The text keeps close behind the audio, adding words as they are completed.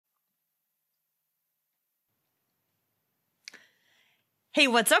Hey,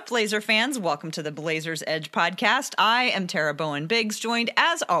 what's up, Blazer fans? Welcome to the Blazers Edge podcast. I am Tara Bowen Biggs, joined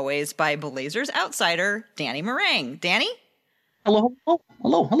as always by Blazers outsider Danny Meringue. Danny? Hello, hello,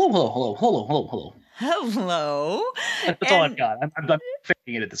 hello, hello, hello, hello, hello, hello. Hello. That's all I've got. I'm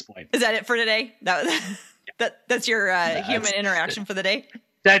faking it at this point. Is that it for today? That's your human interaction for the day?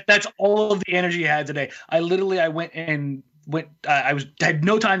 That's all of the energy I had today. I had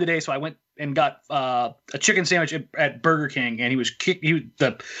no time today, so I went and got a chicken sandwich at Burger King, and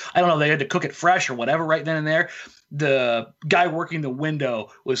I don't know, they had to cook it fresh or whatever right then and there. The guy working the window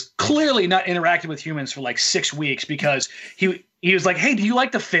was clearly not interacting with humans for like 6 weeks because he was like, "Hey, do you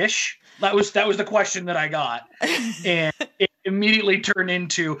like the fish?" That was the question that I got, and it immediately turned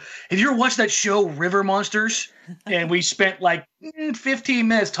into, "Have you ever watched that show River Monsters?" And we spent like 15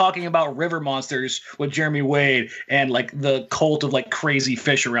 minutes talking about river monsters with Jeremy Wade and like the cult of like crazy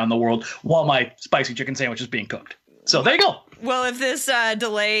fish around the world while my spicy chicken sandwich is being cooked. So there you go. Well, if this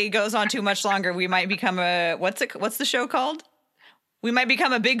delay goes on too much longer, we might become what's the show called? We might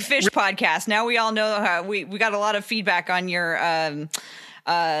become a Big Fish podcast. Now we all know how we got a lot of feedback on your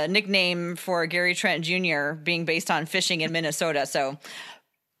nickname for Gary Trent Jr. being based on fishing in Minnesota. So,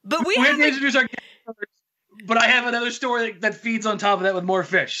 but but I have another story that feeds on top of that with more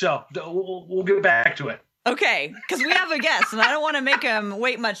fish. So we'll get back to it. Okay, because we have a guest, and I don't want to make him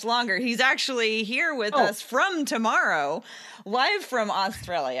wait much longer. He's actually here with us from tomorrow, live from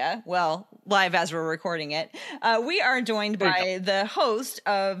Australia. Well, live as we're recording it. We are joined by the host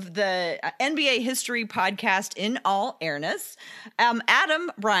of the NBA History podcast, In All Airness,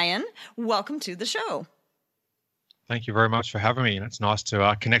 Adam Ryan. Welcome to the show. Thank you very much for having me, and it's nice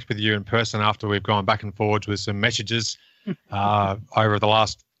to connect with you in person after we've gone back and forwards with some messages over the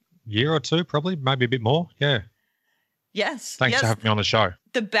last year or two, probably, maybe a bit more. Yeah. Yes. Thanks for having me on the show.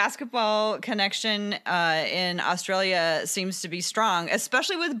 The basketball connection in Australia seems to be strong,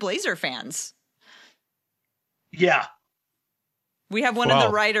 especially with Blazer fans. Yeah. We have one of the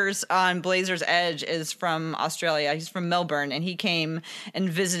writers on Blazers Edge is from Australia. He's from Melbourne, and he came and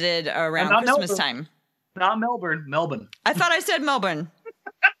visited around Christmas time. Not Melbourne, Melbourne. I thought I said Melbourne.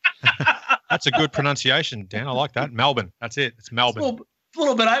 That's a good pronunciation, Dan. I like that. Melbourne. That's it. It's Melbourne. A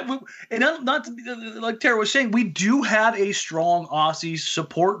little bit. Not to be, like Tara was saying, we do have a strong Aussie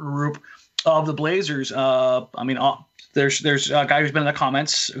support group of the Blazers. There's a guy who's been in the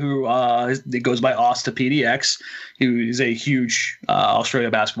comments who it goes by Aus to PDX. He is a huge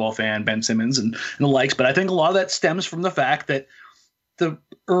Australia basketball fan, Ben Simmons and the likes. But I think a lot of that stems from the fact that the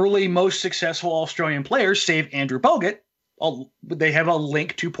early most successful Australian players, save Andrew Bogut, they have a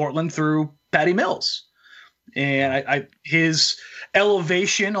link to Portland through Patty Mills. And his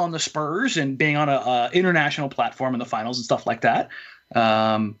elevation on the Spurs and being on a international platform in the finals and stuff like that.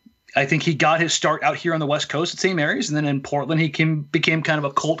 I think he got his start out here on the West Coast at St. Mary's, and then in Portland he became kind of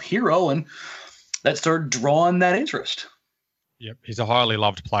a cult hero, and that started drawing that interest. Yep, he's a highly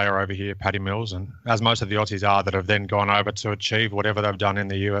loved player over here, Patty Mills, and as most of the Aussies are that have then gone over to achieve whatever they've done in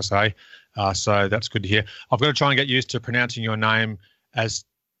the USA. So that's good to hear. I've got to try and get used to pronouncing your name as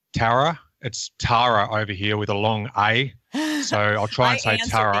Tara. It's Tara over here with a long A. So I'll try and say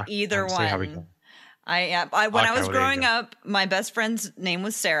Tara. Either one. See how we go. When I was growing up, my best friend's name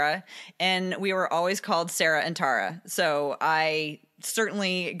was Sarah, and we were always called Sarah and Tara. So I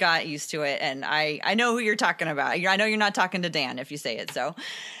certainly got used to it, and I know who you're talking about. I know you're not talking to Dan if you say it. So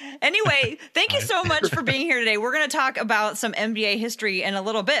anyway, thank you so much for being here today. We're going to talk about some NBA history in a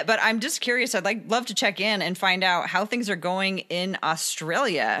little bit, but I'm just curious. I'd love to check in and find out how things are going in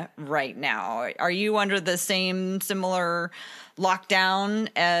Australia right now. Are you under the similar lockdown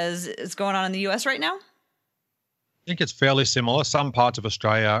as is going on in the US right now? I think it's fairly similar. Some parts of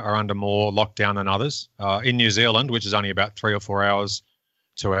Australia are under more lockdown than others. In New Zealand, which is only about 3 or 4 hours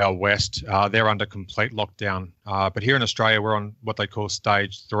to our west, they're under complete lockdown. But here in Australia, we're on what they call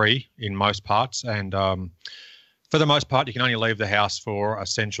stage 3 in most parts. And for the most part, you can only leave the house for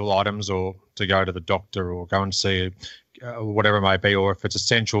essential items or to go to the doctor or go and see whatever it may be. Or if it's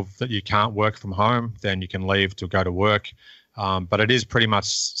essential that you can't work from home, then you can leave to go to work. But it is pretty much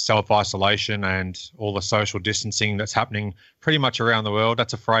self-isolation and all the social distancing that's happening pretty much around the world.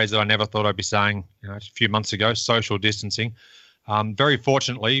 That's a phrase that I never thought I'd be saying a few months ago, social distancing. Very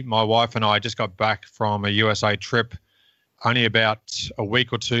fortunately, my wife and I just got back from a USA trip only about a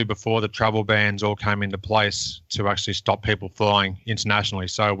week or two before the travel bans all came into place to actually stop people flying internationally.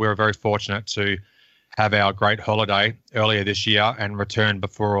 So we were very fortunate to have our great holiday earlier this year and return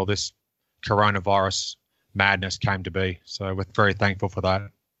before all this coronavirus madness came to be. So we're very thankful for that.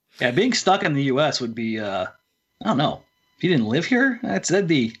 Yeah, being stuck in the U.S. would be, I don't know. If you didn't live here, that'd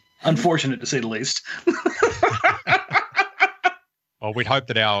be unfortunate to say the least. Well, we'd hope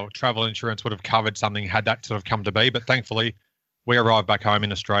that our travel insurance would have covered something had that sort of come to be, but thankfully we arrived back home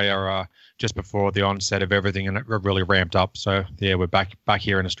in Australia just before the onset of everything, and it really ramped up. So yeah, we're back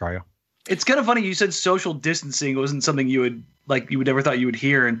here in Australia. It's kind of funny you said social distancing wasn't something you would ever thought you would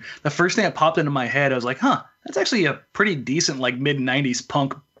hear, and the first thing that popped into my head, I was like, that's actually a pretty decent like mid-90s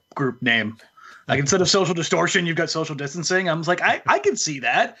punk group name. Like instead of social distortion, you've got social distancing. I was like, I can see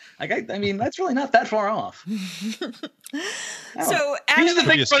that. Like I mean, that's really not that far off. So these are the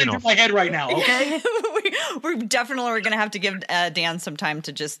things running through my head right now. Okay, we're definitely going to have to give Dan some time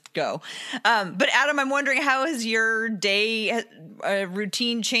to just go. But Adam, I'm wondering, how has your day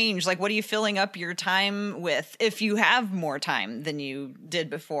routine changed? Like, what are you filling up your time with? If you have more time than you did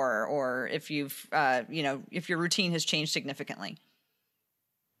before, or if you've if your routine has changed significantly.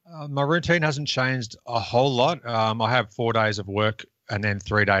 My routine hasn't changed a whole lot. I have 4 days of work and then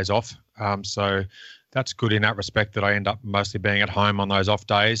 3 days off. So that's good in that respect, that I end up mostly being at home on those off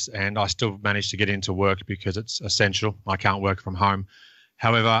days, and I still manage to get into work because it's essential. I can't work from home.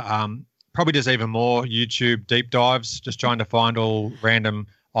 However, probably just even more YouTube deep dives, just trying to find all random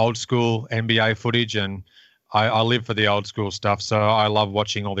old school NBA footage. And I live for the old school stuff. So I love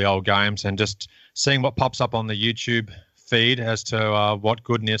watching all the old games and just seeing what pops up on the YouTube feed as to what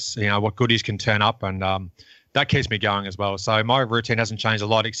goodness, what goodies can turn up, and that keeps me going as well. So my routine hasn't changed a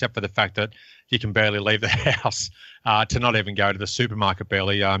lot, except for the fact that you can barely leave the house, to not even go to the supermarket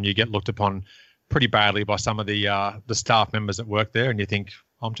barely. You get looked upon pretty badly by some of the staff members that work there, and you think,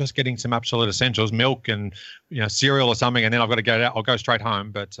 I'm just getting some absolute essentials, milk and cereal or something, and then I've got to go out. I'll go straight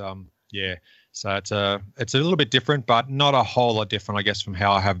home. But yeah, so it's a little bit different, but not a whole lot different, I guess, from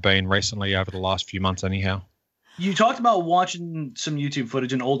how I have been recently over the last few months anyhow. You talked about watching some YouTube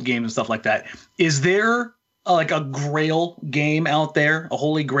footage and old games and stuff like that. Is there like a grail game out there, a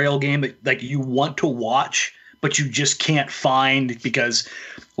holy grail game that like you want to watch, but you just can't find because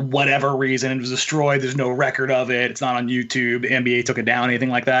whatever reason it was destroyed? There's no record of it. It's not on YouTube. The NBA took it down. Anything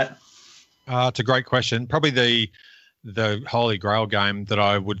like that? It's a great question. Probably the holy grail game that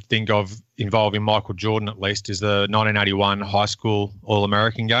I would think of involving Michael Jordan at least is the 1981 high school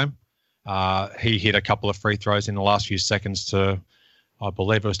All-American game. He hit a couple of free throws in the last few seconds to, I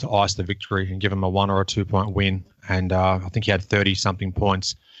believe it was to ice the victory and give him a 1 or a 2 point win. And I think he had 30 something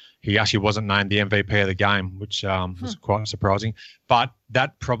points. He actually wasn't named the MVP of the game, which was quite surprising. But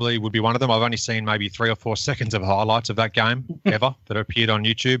that probably would be one of them. I've only seen maybe 3 or 4 seconds of highlights of that game ever that appeared on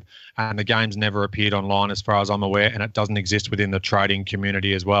YouTube. And the game's never appeared online as far as I'm aware. And it doesn't exist within the trading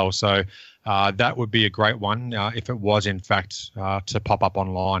community as well. So that would be a great one if it was, in fact, to pop up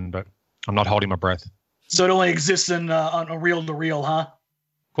online. But I'm not holding my breath. So it only exists on a reel-to-reel, huh?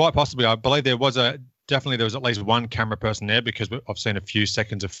 Quite possibly. I believe there was at least one camera person there, because I've seen a few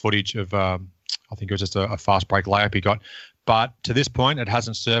seconds of footage of, I think it was just a fast break layup he got. But to this point, it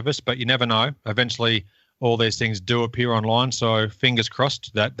hasn't surfaced, but you never know. Eventually, all these things do appear online. So fingers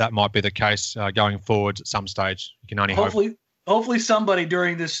crossed that might be the case going forward at some stage. You can only hope. Hopefully somebody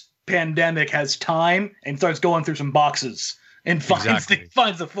during this pandemic has time and starts going through some boxes and finds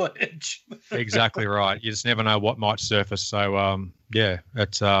the footage. Exactly right. You just never know what might surface. So, yeah,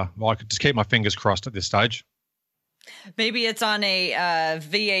 it's I could just keep my fingers crossed at this stage. Maybe it's on a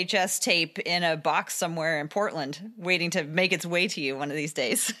VHS tape in a box somewhere in Portland, waiting to make its way to you one of these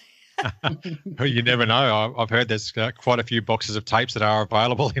days. You never know. I've heard there's quite a few boxes of tapes that are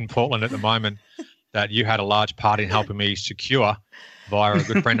available in Portland at the moment that you had a large part in helping me secure via a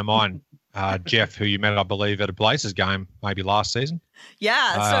good friend of mine, Jeff, who you met, I believe, at a Blazers game maybe last season.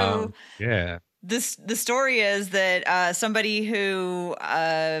 Yeah. Yeah. The story is that somebody who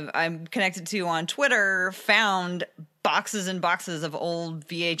I'm connected to on Twitter found boxes and boxes of old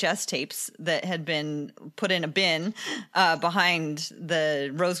VHS tapes that had been put in a bin behind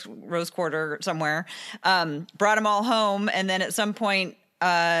the rose quarter somewhere, brought them all home, and then at some point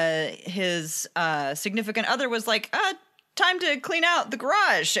his significant other was like, time to clean out the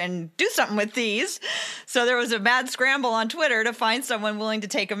garage and do something with these. So there was a mad scramble on Twitter to find someone willing to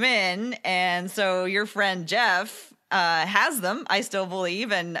take them in. And so your friend Jeff has them, I still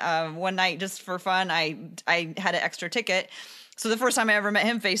believe. And one night, just for fun, I had an extra ticket. So the first time I ever met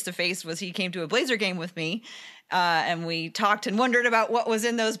him face to face was he came to a Blazer game with me. And we talked and wondered about what was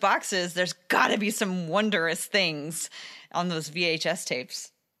in those boxes. There's got to be some wondrous things on those VHS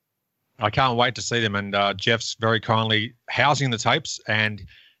tapes. I can't wait to see them. And Jeff's very kindly housing the tapes, and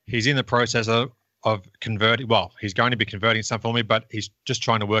he's in the process of converting. Well, he's going to be converting some for me, but he's just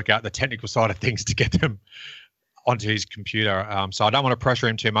trying to work out the technical side of things to get them onto his computer. So I don't want to pressure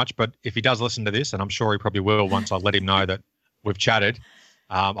him too much, but if he does listen to this, and I'm sure he probably will once I let him know that we've chatted,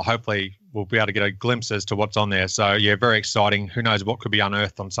 I'll hopefully we'll be able to get a glimpse as to what's on there. So yeah, very exciting. Who knows what could be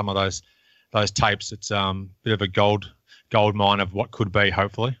unearthed on some of those tapes? It's a bit of a gold mine of what could be,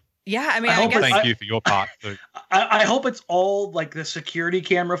 hopefully. Yeah, I mean, thank you for your part. I hope it's all like the security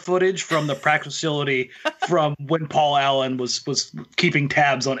camera footage from the practice facility from when Paul Allen was keeping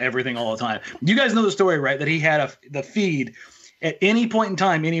tabs on everything all the time. You guys know the story, right? That he had the feed at any point in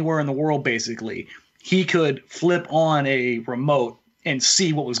time, anywhere in the world, basically. He could flip on a remote and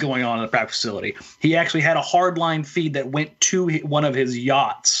see what was going on in the practice facility. He actually had a hardline feed that went to one of his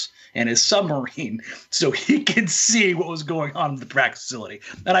yachts and his submarine, so he could see what was going on in the practice facility.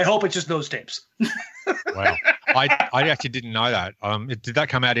 And I hope it's just those tapes. Wow. I actually didn't know that. Did that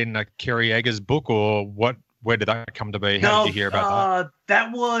come out in Kerry Eggers' book, or what? Where did that come to be? How did you hear about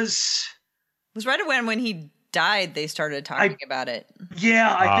that? That was right away when he died. They started talking about it.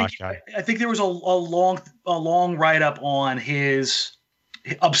 Yeah, I think there was a long write up on his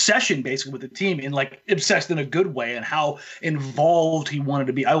obsession basically with the team, and like obsessed in a good way, and how involved he wanted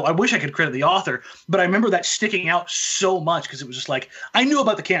to be. I wish I could credit the author, but I remember that sticking out so much because it was just like, I knew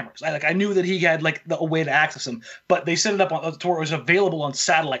about the cameras. I knew that he had like a way to access them, but they set it up on tour. It was available on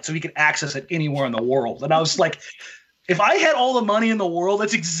satellite, so he could access it anywhere in the world. And I was like, if I had all the money in the world,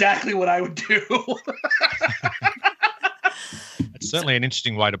 that's exactly what I would do. It's certainly an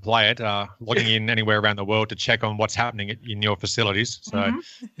interesting way to play it, logging in anywhere around the world to check on what's happening in your facilities. So,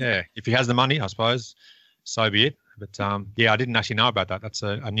 yeah, if he has the money, I suppose, so be it. But, yeah, I didn't actually know about that. That's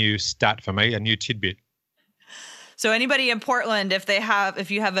a new stat for me, a new tidbit. So anybody in Portland, if you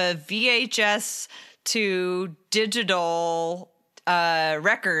have a VHS to digital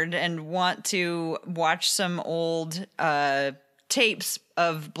record and want to watch some old tapes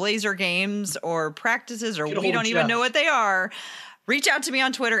of Blazer games or practices, or we don't even know what they are, reach out to me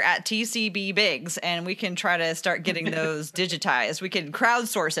on Twitter at TCBBiggs, and we can try to start getting those digitized. We can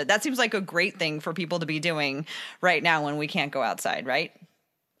crowdsource it. That seems like a great thing for people to be doing right now when we can't go outside, right?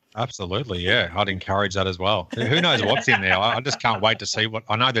 Absolutely, yeah. I'd encourage that as well. Who knows what's in there? I just can't wait to see what.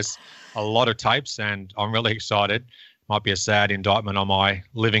 I know there's a lot of tapes, and I'm really excited. Might be a sad indictment on my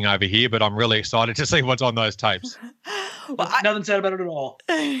living over here, but I'm really excited to see what's on those tapes. Well, nothing said about it at all.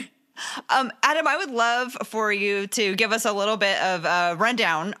 Adam, I would love for you to give us a little bit of a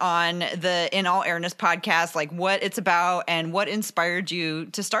rundown on the In All Airness podcast, like what it's about and what inspired you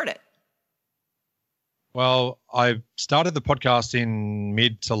to start it. Well, I started the podcast in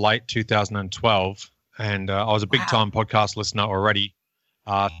mid to late 2012, and I was a big-time podcast listener already.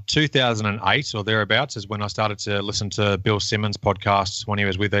 2008 or thereabouts is when I started to listen to Bill Simmons' podcasts when he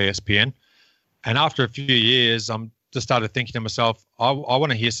was with ESPN. And after a few years, I just started thinking to myself, I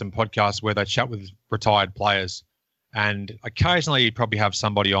want to hear some podcasts where they chat with retired players. And occasionally you'd probably have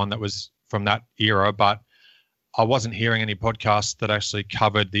somebody on that was from that era, but I wasn't hearing any podcasts that actually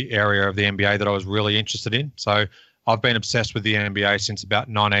covered the area of the NBA that I was really interested in. So I've been obsessed with the NBA since about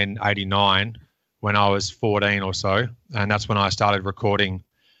 1989 when I was 14 or so. And that's when I started recording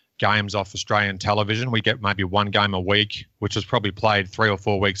games off Australian television. We get maybe one game a week, which was probably played 3 or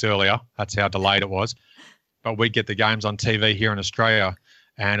 4 weeks earlier. That's how delayed it was. But we'd get the games on TV here in Australia.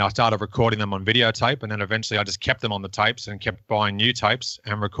 And I started recording them on videotape. And then eventually I just kept them on the tapes and kept buying new tapes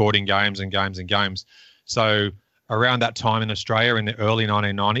and recording games and games and games. So around that time in Australia, in the early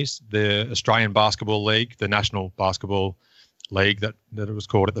 1990s, the Australian Basketball League, the National Basketball League that it was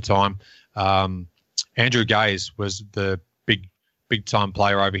called at the time, Andrew Gaze was the big time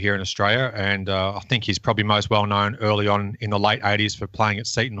player over here in Australia, and I think he's probably most well known early on in the late 80s for playing at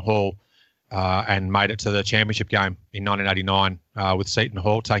Seton Hall and made it to the championship game in 1989 with Seton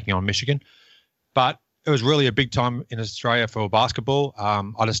Hall taking on Michigan. But it was really a big time in Australia for basketball.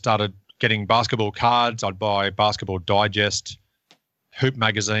 I just started getting basketball cards. I'd buy Basketball Digest, Hoop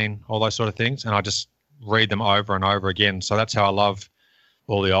Magazine, all those sort of things, and I just read them over and over again. So that's how I love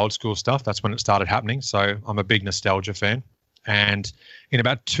all the old school stuff. That's when it started happening. So I'm a big nostalgia fan. And in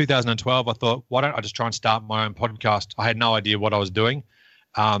about 2012, I thought, why don't I just try and start my own podcast? I had no idea what I was doing,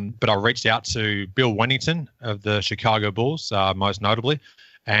 but I reached out to Bill Wennington of the Chicago Bulls, most notably,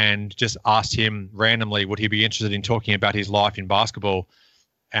 and just asked him randomly, would he be interested in talking about his life in basketball?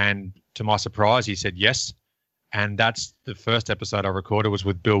 And to my surprise, he said yes. And that's the first episode I recorded was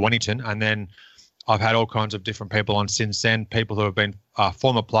with Bill Wennington. And then I've had all kinds of different people on since then, people who have been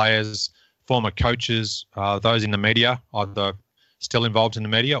former players, former coaches, those in the media, either still involved in the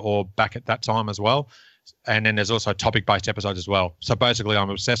media or back at that time as well. And then there's also topic-based episodes as well. So basically I'm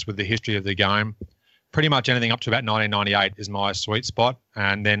obsessed with the history of the game. Pretty much anything up to about 1998 is my sweet spot.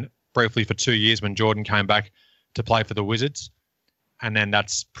 And then briefly for 2 years when Jordan came back to play for the Wizards. And then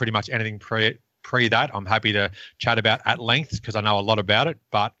that's pretty much anything pre that. I'm happy to chat about at length because I know a lot about it.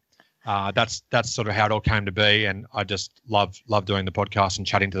 But that's sort of how it all came to be, and I just love doing the podcast and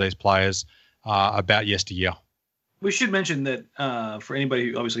chatting to these players about yesteryear. We should mention that for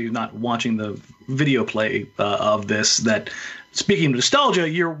anybody obviously who's not watching the video play of this, that speaking of nostalgia,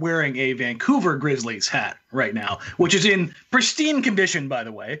 you're wearing a Vancouver Grizzlies hat right now, which is in pristine condition, by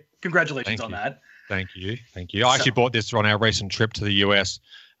the way. Congratulations on that. Thank you. I actually bought this on our recent trip to the US.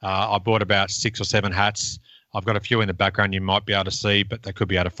 I bought about 6 or 7 hats. I've got a few in the background you might be able to see, but they could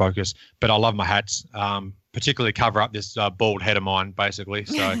be out of focus. But I love my hats, particularly cover up this bald head of mine, basically.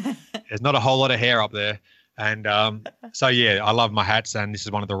 So there's not a whole lot of hair up there. And so, yeah, I love my hats, and this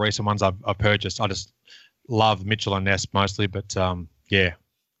is one of the recent ones I've purchased. I just love Mitchell and Ness mostly, but yeah.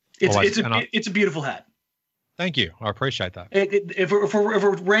 It's a beautiful hat. Thank you. I appreciate that. If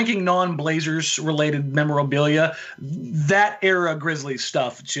we're ranking non-Blazers related memorabilia, that era Grizzlies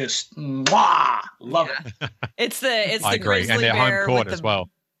stuff just love it. It's the Grizzly and their bear home court with as the well.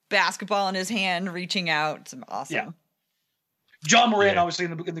 Basketball in his hand, reaching out. It's awesome. Yeah. John Moran, obviously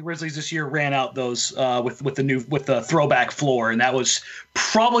in the Grizzlies this year, ran out those with the throwback floor, and that was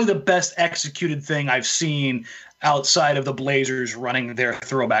probably the best executed thing I've seen outside of the Blazers running their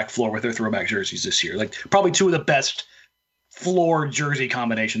throwback floor with their throwback jerseys this year. Like probably 2 of the best floor jersey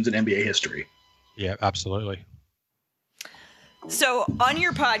combinations in NBA history. Yeah, absolutely. So on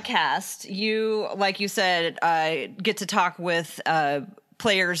your podcast, you, like you said, get to talk with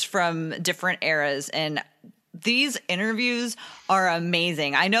players from different eras, and these interviews are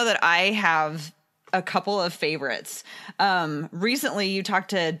amazing. I know that I have a couple of favorites. Recently, you talked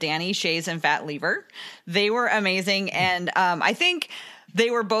to Danny Shays and Fat Lever. They were amazing, and I think they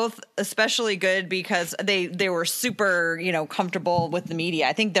were both especially good because they were super, comfortable with the media.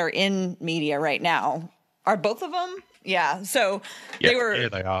 I think they're in media right now. Are both of them? Yeah. So they were. Yeah,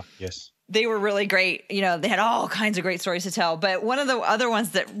 they are. Yes. They were really great. They had all kinds of great stories to tell. But one of the other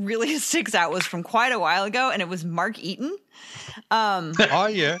ones that really sticks out was from quite a while ago, and it was Mark Eaton. Oh,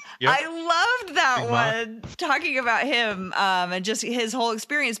 yeah. I loved that one, talking about him and just his whole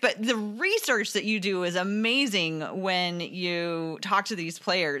experience. But the research that you do is amazing when you talk to these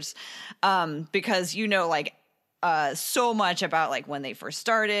players because so much about when they first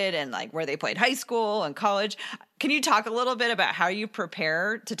started and where they played high school and college. Can you talk a little bit about how you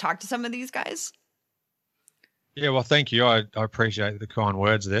prepare to talk to some of these guys? Yeah, well, thank you. I appreciate the kind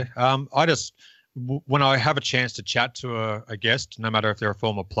words there. When I have a chance to chat to a guest, no matter if they're a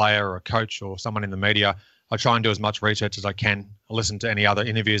former player or a coach or someone in the media, I try and do as much research as I can. I listen to any other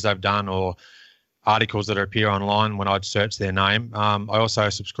interviews they've done or articles that appear online when I'd search their name. I also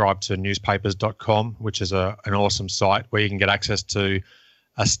subscribe to newspapers.com, which is an awesome site where you can get access to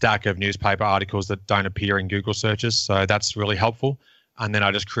a stack of newspaper articles that don't appear in Google searches. So that's really helpful. And then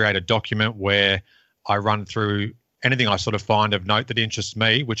I just create a document where I run through anything I sort of find of note that interests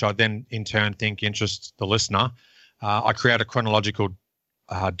me, which I then in turn think interests the listener. I create a chronological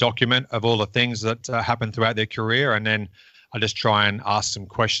document of all the things that happen throughout their career, and then I just try and ask some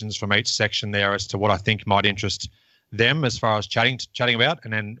questions from each section there as to what I think might interest them as far as chatting about,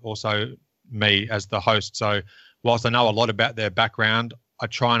 and then also me as the host. So whilst I know a lot about their background, I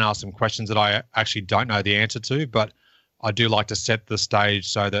try and ask some questions that I actually don't know the answer to, but I do like to set the stage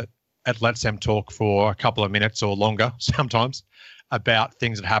so that it lets them talk for a couple of minutes or longer sometimes about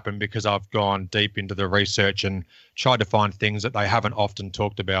things that happen, because I've gone deep into the research and tried to find things that they haven't often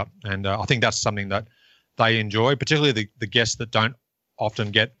talked about. And I think that's something that they enjoy, particularly the guests that don't often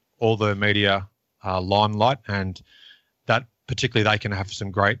get all the media limelight, and that particularly they can have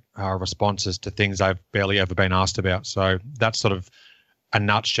some great responses to things they've barely ever been asked about. So that's sort of a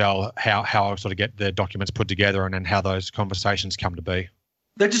nutshell how I sort of get the documents put together and then how those conversations come to be.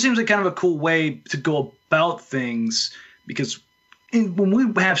 That just seems like kind of a cool way to go about things, because when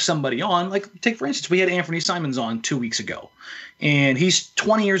we have somebody on, like take for instance, we had Anthony Simons on 2 weeks ago, and he's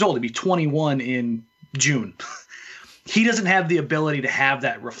 20 years old. He'll be 21 in June. He doesn't have the ability to have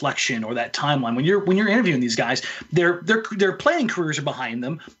that reflection or that timeline. When you're interviewing these guys, their playing careers are behind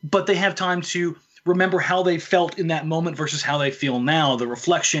them, but they have time to remember how they felt in that moment versus how they feel now, the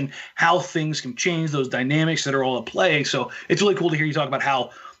reflection, how things can change, those dynamics that are all at play. So it's really cool to hear you talk about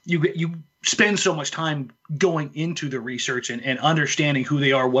how you spend so much time going into the research and understanding who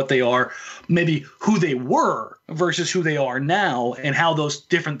they are, what they are, maybe who they were versus who they are now, and how those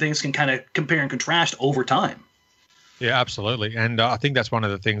different things can kind of compare and contrast over time. Yeah, absolutely. And I think that's one of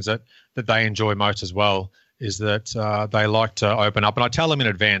the things that they enjoy most as well, is that they like to open up. And I tell them in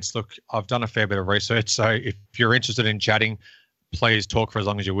advance, look, I've done a fair bit of research, so if you're interested in chatting, please talk for as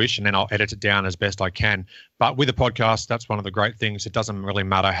long as you wish, and then I'll edit it down as best I can. But with a podcast, that's one of the great things. It doesn't really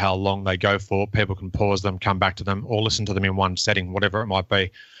matter how long they go for. People can pause them, come back to them, or listen to them in one setting, whatever it might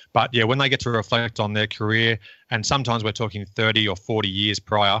be. But yeah, when they get to reflect on their career, and sometimes we're talking 30 or 40 years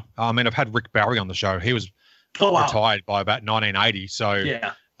prior. I mean, I've had Rick Barry on the show. He was retired by about 1980. So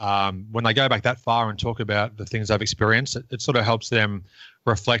yeah. When they go back that far and talk about the things they've experienced, it sort of helps them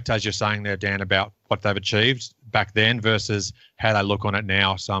reflect, as you're saying there, Dan, about what they've achieved back then versus how they look on it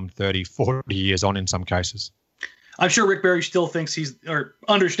now, some 30, 40 years on in some cases. I'm sure Rick Barry still thinks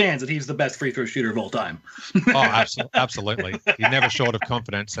understands that he's the best free throw shooter of all time. Oh, absolutely. He's never short of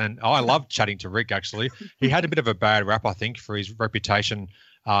confidence. And I love chatting to Rick, actually. He had a bit of a bad rap, I think, for his reputation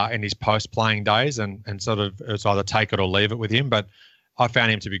in his post-playing days, and sort of it's either take it or leave it with him. But I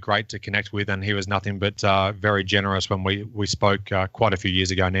found him to be great to connect with, and he was nothing but very generous when we spoke quite a few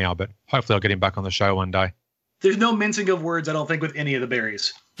years ago now. But hopefully I'll get him back on the show one day. There's no mincing of words, I don't think, with any of the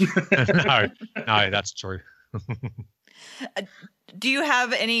Barrys. No, that's true. Do you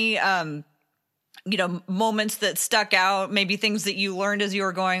have any, moments that stuck out, maybe things that you learned as you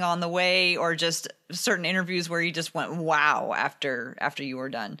were going on the way, or just certain interviews where you just went, wow, after you were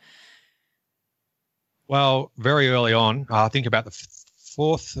done? Well, very early on, I think about the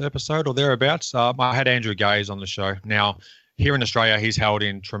fourth episode or thereabouts, I had Andrew Gaze on the show. Now, here in Australia, he's held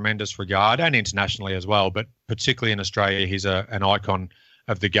in tremendous regard, and internationally as well, but particularly in Australia, he's an icon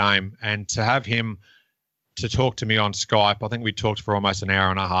of the game. And to have him to talk to me on Skype, I think we talked for almost an hour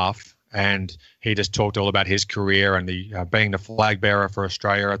and a half, and he just talked all about his career and the being the flag bearer for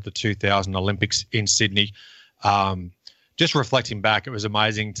Australia at the 2000 Olympics in Sydney. Just reflecting back, it was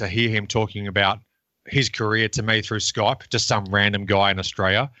amazing to hear him talking about his career to me through Skype, just some random guy in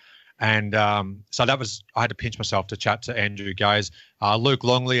Australia. And so I had to pinch myself to chat to Andrew Gaze. Luke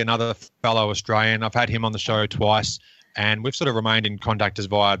Longley, another fellow Australian, I've had him on the show twice, and we've sort of remained in contact as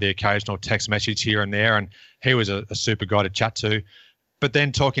via the occasional text message here and there, and he was a super guy to chat to. But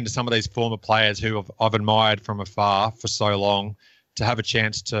then talking to some of these former players who I've admired from afar for so long, to have a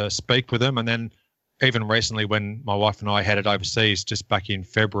chance to speak with them. And then even recently when my wife and I headed overseas just back in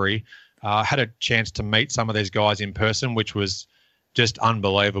February, had a chance to meet some of these guys in person, which was just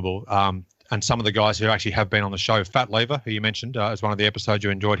unbelievable. And some of the guys who actually have been on the show, Fat Lever, who you mentioned as one of the episodes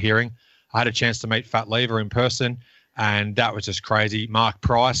you enjoyed hearing, I had a chance to meet Fat Lever in person, and that was just crazy. Mark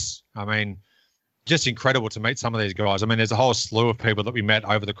Price, I mean, just incredible to meet some of these guys. I mean, there's a whole slew of people that we met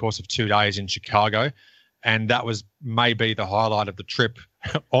over the course of 2 days in Chicago, and that was maybe the highlight of the trip,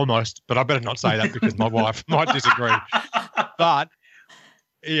 almost. But I better not say that because my wife might disagree. But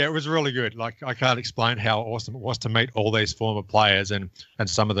yeah, it was really good. Like, I can't explain how awesome it was to meet all these former players and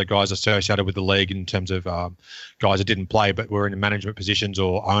some of the guys associated with the league in terms of guys that didn't play but were in management positions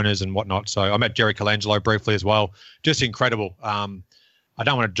or owners and whatnot. So I met Jerry Colangelo briefly as well. Just incredible. I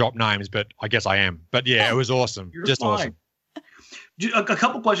don't want to drop names, but I guess I am. But yeah, it was awesome. You're just fine. Awesome. A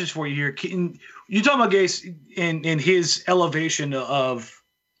couple questions for you here. You talk about Gaze in his elevation of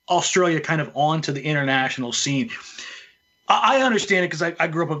Australia kind of onto the international scene. I understand it because I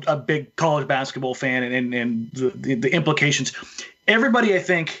grew up a big college basketball fan and the implications. Everybody, I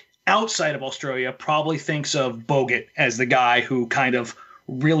think, outside of Australia probably thinks of Bogut as the guy who kind of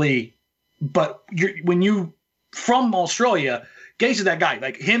really – but when you – from Australia, Gaze is that guy.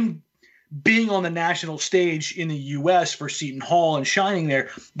 Like him being on the national stage in the U.S. for Seton Hall and shining there,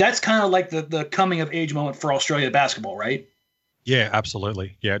 that's kind of like the coming-of-age moment for Australia basketball, right? Yeah,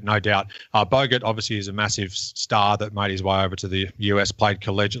 absolutely. Yeah, no doubt. Bogut obviously is a massive star that made his way over to the US, played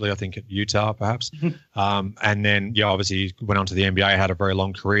collegiately, I think at Utah perhaps. And then, obviously he went on to the NBA, had a very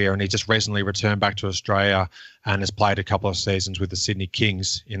long career, and he just recently returned back to Australia and has played a couple of seasons with the Sydney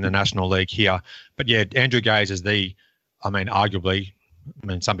Kings in the National League here. But yeah, Andrew Gaze is arguably,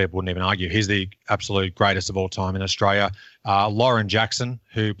 some people wouldn't even argue, he's the absolute greatest of all time in Australia. Lauren Jackson,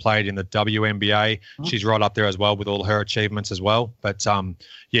 who played in the WNBA, she's right up there as well with all her achievements as well. But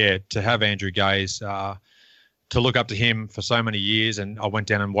to have Andrew Gaze, to look up to him for so many years, and I went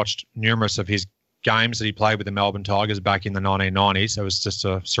down and watched numerous of his games that he played with the Melbourne Tigers back in the 1990s. It was just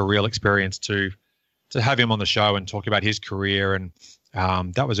a surreal experience to have him on the show and talk about his career, and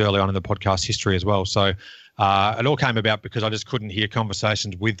that was early on in the podcast history as well. So it all came about because I just couldn't hear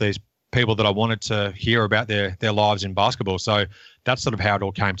conversations with these people that I wanted to hear about their lives in basketball. So that's sort of how it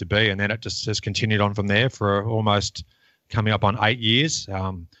all came to be. And then it just has continued on from there for almost coming up on 8 years.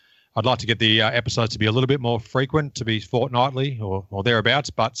 I'd like to get the episodes to be a little bit more frequent, to be fortnightly or thereabouts,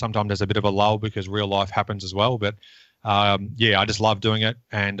 but sometimes there's a bit of a lull because real life happens as well. But I just love doing it,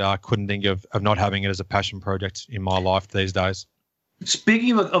 and I couldn't think of not having it as a passion project in my life these days.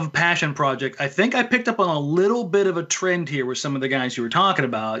 Speaking of a passion project, I think I picked up on a little bit of a trend here with some of the guys you were talking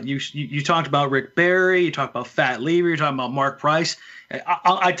about. You talked about Rick Barry, you talked about Fat Lever, you're talking about Mark Price.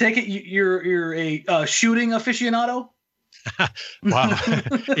 I take it you're a shooting aficionado? Well,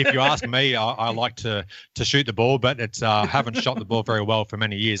 if you ask me, I like to shoot the ball, but it's haven't shot the ball very well for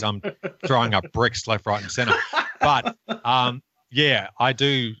many years. I'm throwing up bricks left, right, and centre. But yeah, I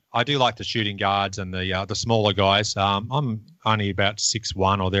do like the shooting guards and the smaller guys. I'm only about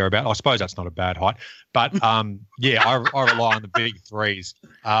 6'1" or thereabout. I suppose that's not a bad height, but yeah, I rely on the big threes.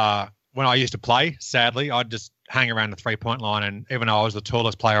 When I used to play, sadly, I'd just hang around the 3-point line, and even though I was the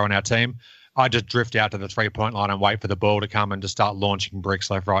tallest player on our team, I just drift out to the 3-point line and wait for the ball to come and just start launching bricks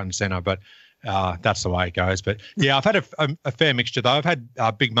left, right, and centre. But that's the way it goes. But yeah, I've had a fair mixture though. I've had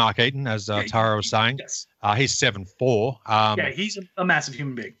Big Mark Eaton, as Tara was saying. Yes. He's 7'4". Yeah, he's a massive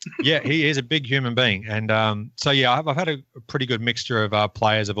human being. Yeah, he is a big human being. And so yeah, I've had a pretty good mixture of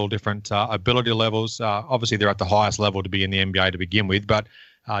players of all different ability levels. Obviously, they're at the highest level to be in the NBA to begin with, but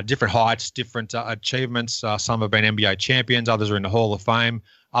different heights, different achievements. Some have been NBA champions, others are in the Hall of Fame.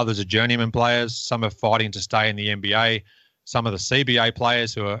 Others are journeyman players. Some are fighting to stay in the NBA. Some of the CBA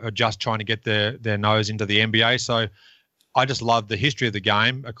players who are just trying to get their nose into the NBA. So I just love the history of the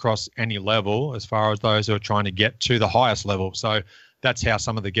game across any level as far as those who are trying to get to the highest level. So that's how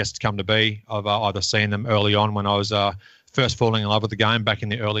some of the guests come to be. I've either seen them early on when I was first falling in love with the game back in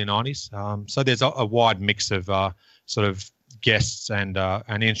the early 90s. So there's a wide mix of sort of guests and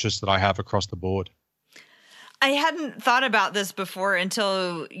interests that I have across the board. I hadn't thought about this before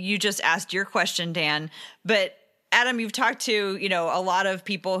until you just asked your question, Dan. But Adam, you've talked to, a lot of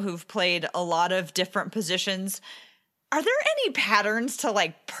people who've played a lot of different positions. Are there any patterns to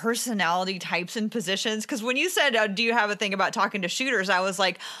like personality types and positions? Because when you said, do you have a thing about talking to shooters? I was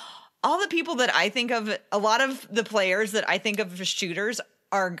like, all the people that I think of, a lot of the players that I think of as shooters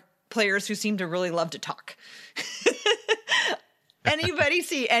are players who seem to really love to talk. Anybody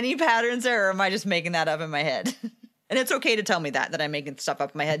see any patterns there, or am I just making that up in my head? And it's okay to tell me that I'm making stuff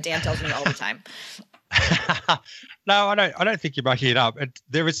up in my head. Dan tells me all the time. No, I don't think you're making it up.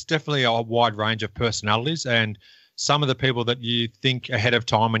 There is definitely a wide range of personalities, and some of the people that you think ahead of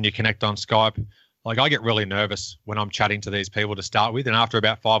time when you connect on Skype, like I get really nervous when I'm chatting to these people to start with, and after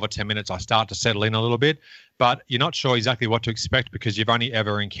about 5 or 10 minutes, I start to settle in a little bit, but you're not sure exactly what to expect because you've only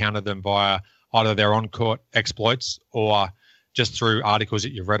ever encountered them via either their on-court exploits or just through articles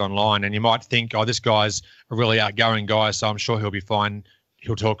that you've read online. And you might think, oh, this guy's a really outgoing guy, so I'm sure he'll be fine.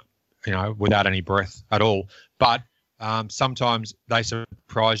 He'll talk, without any breath at all. But sometimes they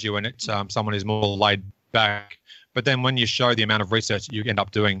surprise you and it's someone who's more laid back. But then when you show the amount of research you end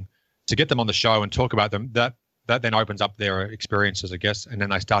up doing to get them on the show and talk about them, that then opens up their experiences, I guess, and then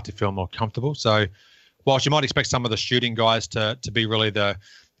they start to feel more comfortable. So whilst you might expect some of the shooting guys to be really the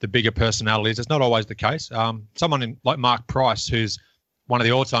bigger personalities, it's not always the case. Someone like Mark Price, who's one of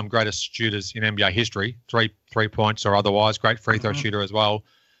the all-time greatest shooters in NBA history, three points or otherwise, great free throw shooter as well.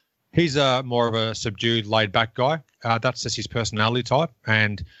 He's more of a subdued, laid-back guy. That's just his personality type,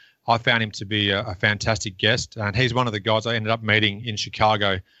 and I found him to be a fantastic guest. And he's one of the guys I ended up meeting in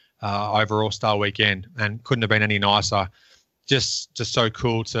Chicago over All-Star Weekend, and couldn't have been any nicer. Just so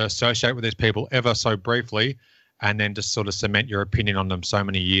cool to associate with these people ever so briefly, and then just sort of cement your opinion on them so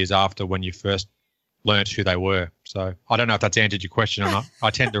many years after when you first learned who they were. So I don't know if that's answered your question or not.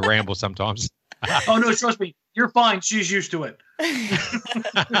 I tend to ramble sometimes. Oh, no, trust me. You're fine. She's used to it.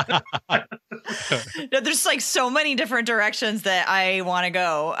 No, there's like so many different directions that I want to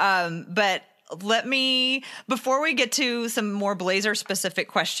go. But let me, before we get to some more Blazer specific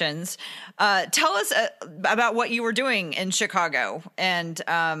questions, tell us about what you were doing in Chicago and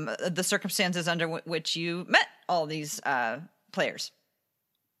the circumstances under which you met all these players.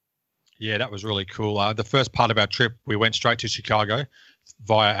 Yeah, that was really cool. The first part of our trip, we went straight to Chicago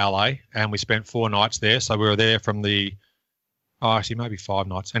via LA, and we spent 4 nights there. So we were there from actually maybe 5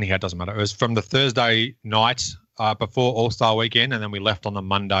 nights. Anyhow, it doesn't matter. It was from the Thursday night before All-Star Weekend, and then we left on the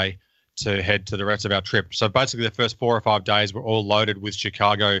Monday to head to the rest of our trip. So basically the first 4 or 5 days were all loaded with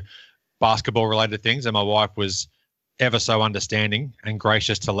Chicago basketball-related things, and my wife was ever so understanding and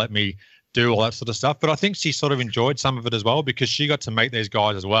gracious to let me do all that sort of stuff. But I think she sort of enjoyed some of it as well because she got to meet these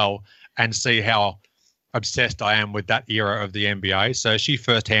guys as well and see how obsessed I am with that era of the NBA. So she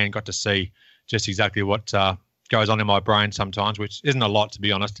firsthand got to see just exactly what goes on in my brain sometimes, which isn't a lot, to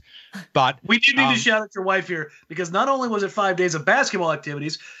be honest. But we do need to shout out your wife here, because not only was it 5 days of basketball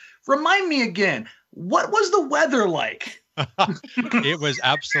activities, remind me again, what was the weather like? It was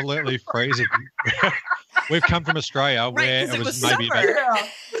absolutely freezing. We've come from Australia where it was maybe about,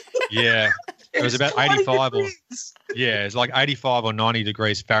 it was about 85 or yeah, it's like 85 or 90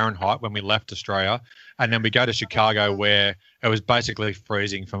 degrees Fahrenheit when we left Australia, and then we go to Chicago where it was basically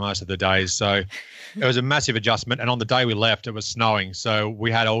freezing for most of the days. So it was a massive adjustment, and on the day we left, it was snowing. So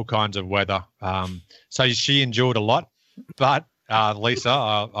we had all kinds of weather. So she endured a lot. But Lisa,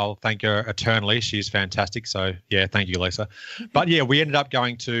 I'll thank her eternally. She's fantastic. So, yeah, thank you, Lisa. But, yeah, we ended up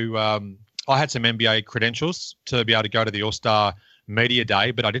going to I had some NBA credentials to be able to go to the All-Star Media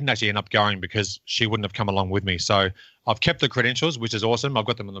Day, but I didn't actually end up going because she wouldn't have come along with me. So I've kept the credentials, which is awesome. I've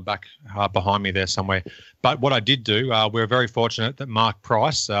got them on the back behind me there somewhere. But what I did do, we were very fortunate that Mark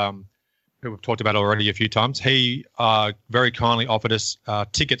Price, who we've talked about already a few times, he very kindly offered us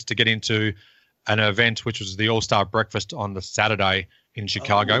tickets to get into an event which was the All-Star Breakfast on the Saturday in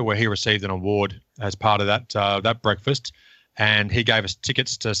Chicago, where he received an award as part of that breakfast. And he gave us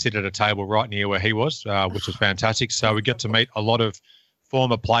tickets to sit at a table right near where he was, which was fantastic. So we got to meet a lot of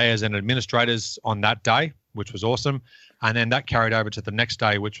former players and administrators on that day, which was awesome. And then that carried over to the next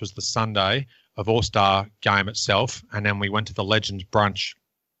day, which was the Sunday of All-Star game itself. And then we went to the Legends Brunch,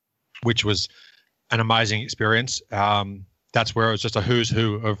 which was an amazing experience. That's where it was just a who's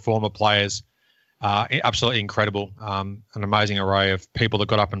who of former players. Absolutely incredible. An amazing array of people that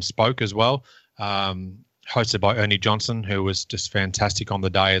got up and spoke as well. Hosted by Ernie Johnson, who was just fantastic on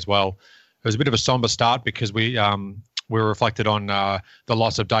the day as well. It was a bit of a somber start because we were reflected on the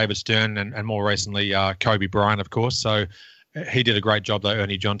loss of David Stern and more recently Kobe Bryant, of course. So he did a great job, though,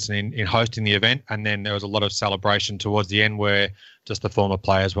 Ernie Johnson, in hosting the event. And then there was a lot of celebration towards the end where just the former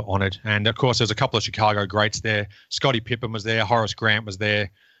players were honoured. And, of course, there's a couple of Chicago greats there. Scottie Pippen was there. Horace Grant was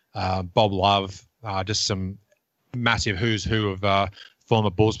there. Bob Love, just some massive who's who of former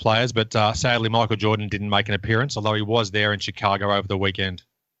Bulls players, but sadly Michael Jordan didn't make an appearance, although he was there in Chicago over the weekend.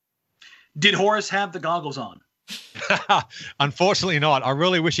 Did Horace have the goggles on? Unfortunately not. I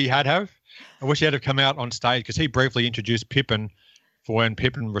really wish he had have. I wish he had come out on stage because he briefly introduced Pippen for when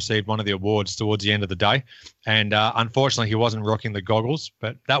Pippen received one of the awards towards the end of the day. And unfortunately he wasn't rocking the goggles,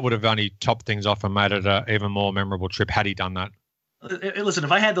 but that would have only topped things off and made it an even more memorable trip had he done that. Listen,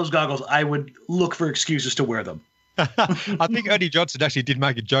 if I had those goggles, I would look for excuses to wear them. I think Ernie Johnson actually did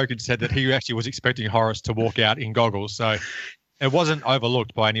make a joke and said that he actually was expecting Horace to walk out in goggles. So it wasn't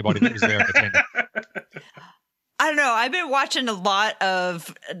overlooked by anybody that was there in attendance. I don't know. I've been watching a lot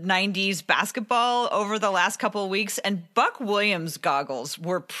of 90s basketball over the last couple of weeks, and Buck Williams' goggles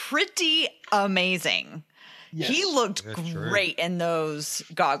were pretty amazing. Yes, he looked great in those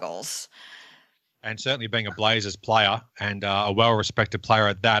goggles. And certainly being a Blazers player and a well-respected player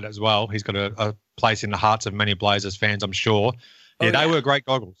at that as well, he's got a place in the hearts of many Blazers fans, I'm sure. Yeah, they were great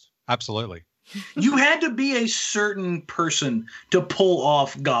goggles. Absolutely. You had to be a certain person to pull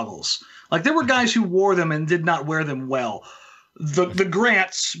off goggles. Like there were guys who wore them and did not wear them well. The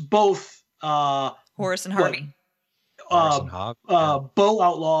Grants, both Horace and Harvey. Bo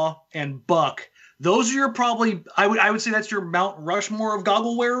Outlaw and Buck. Those are your probably, I would say that's your Mount Rushmore of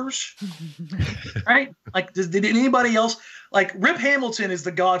goggle wearers, right? Like, did anybody else, like Rip Hamilton is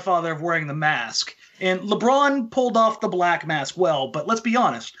the godfather of wearing the mask, and LeBron pulled off the black mask well, but let's be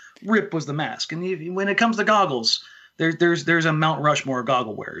honest, Rip was the mask. And when it comes to goggles, there's a Mount Rushmore of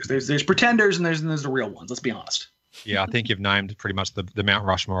goggle wearers. There's pretenders and there's the real ones. Let's be honest. Yeah, I think you've named pretty much the Mount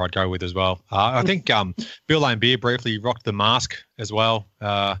Rushmore I'd go with as well. I think Bill Laimbeer briefly rocked the mask as well.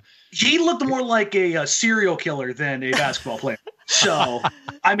 He looked more like a serial killer than a basketball player. So,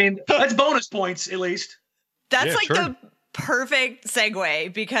 I mean, that's bonus points at least. That's the perfect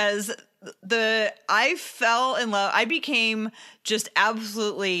segue because I fell in love. I became just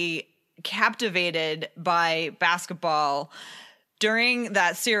absolutely captivated by basketball during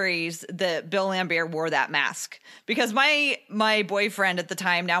that series that Bill Laimbeer wore that mask, because my boyfriend at the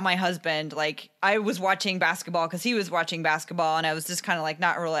time, now my husband, like I was watching basketball because he was watching basketball, and I was just kind of like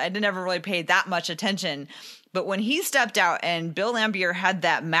I never really paid that much attention. But when he stepped out and Bill Laimbeer had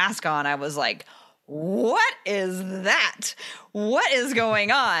that mask on, I was like, what is that? What is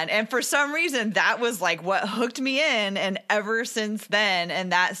going on? And for some reason, that was like what hooked me in. And ever since then, in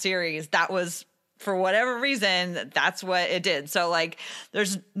that series, that was, for whatever reason, that's what it did. So, like,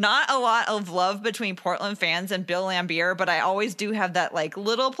 there's not a lot of love between Portland fans and Bill Laimbeer, but I always do have that, like,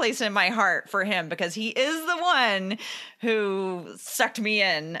 little place in my heart for him because he is the one who sucked me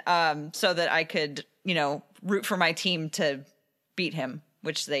in so that I could, root for my team to beat him,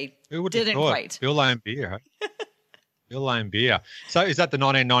 which they didn't quite. Bill Laimbeer. Bill Laimbeer. So, is that the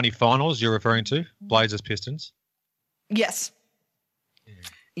 1990 finals you're referring to? Blazers Pistons? Yes. Yeah.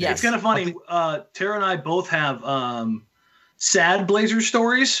 Yes. It's kind of funny. Tara and I both have sad Blazers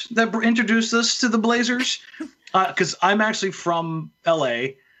stories that introduced us to the Blazers. Because I'm actually from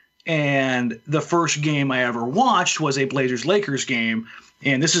LA, and the first game I ever watched was a Blazers-Lakers game.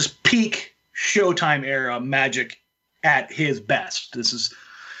 And this is peak Showtime era Magic at his best. This is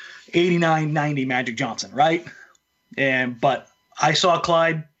 89-90 Magic Johnson, right? But I saw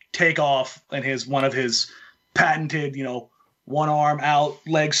Clyde take off in one of his patented, one arm out,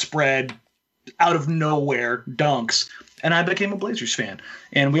 leg spread, out of nowhere dunks. And I became a Blazers fan.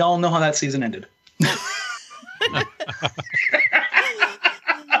 And we all know how that season ended.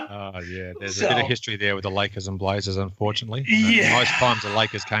 Yeah, there's a bit of history there with the Lakers and Blazers, unfortunately. Yeah. Most times the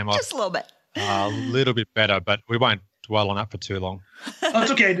Lakers came off just a little bit. A little bit better, but we won't dwell on that for too long. Oh,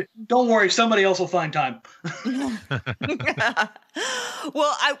 it's okay. Don't worry. Somebody else will find time.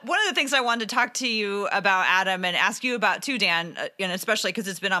 Well, one of the things I wanted to talk to you about, Adam, and ask you about too, Dan, and especially because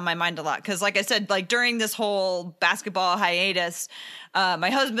it's been on my mind a lot. Because like I said, like during this whole basketball hiatus,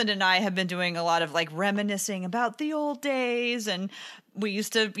 my husband and I have been doing a lot of like reminiscing about the old days, and we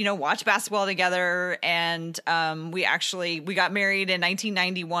used to, watch basketball together. And we got married in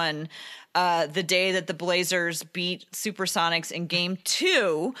 1991. The day that the Blazers beat Supersonics in Game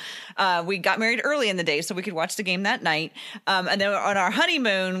 2. We got married early in the day so we could watch the game that night. And then on our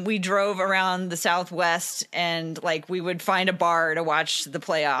honeymoon, we drove around the Southwest and like we would find a bar to watch the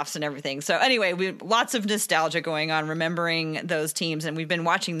playoffs and everything. So anyway, lots of nostalgia going on, remembering those teams, and we've been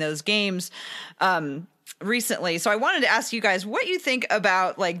watching those games recently. So I wanted to ask you guys what you think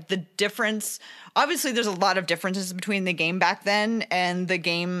about like the difference. Obviously, there's a lot of differences between the game back then and the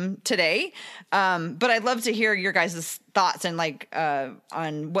game today. But I'd love to hear your guys' thoughts and like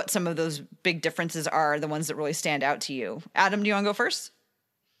on what some of those big differences are, the ones that really stand out to you. Adam, do you want to go first?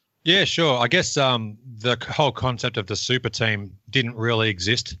 Yeah, sure. I guess the whole concept of the super team didn't really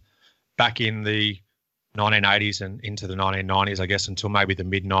exist back in the 1980s and into the 1990s, I guess, until maybe the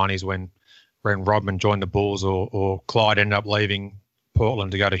mid-90s when Rodman joined the Bulls or Clyde ended up leaving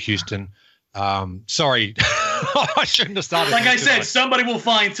Portland to go to Houston. Sorry, I shouldn't have started. Like I said, somebody will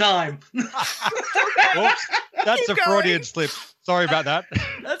find time. Oops, that's a Freudian slip. Sorry about that.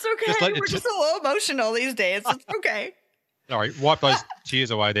 That's okay. We're just a little emotional these days. It's okay. Sorry, wipe those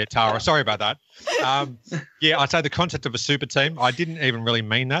tears away there, Tara. Sorry about that. Yeah, I'd say the concept of a super team, I didn't even really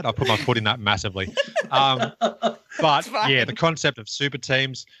mean that. I put my foot in that massively. But yeah, the concept of super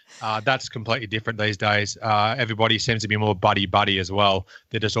teams, that's completely different these days. Everybody seems to be more buddy-buddy as well.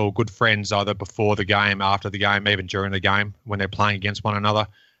 They're just all good friends either before the game, after the game, even during the game when they're playing against one another.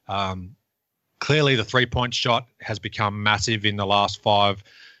 Clearly, the three-point shot has become massive in the last 5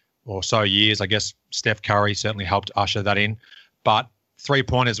 or so years. I guess Steph Curry certainly helped usher that in. But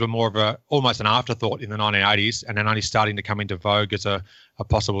three-pointers were more of almost an afterthought in the 1980s, and then only starting to come into vogue as a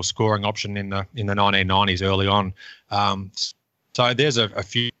possible scoring option in the 1990s early on. So there's a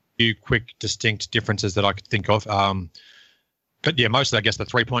few quick, distinct differences that I could think of. But yeah, mostly I guess the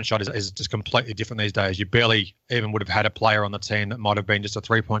three-point shot is just completely different these days. You barely even would have had a player on the team that might have been just a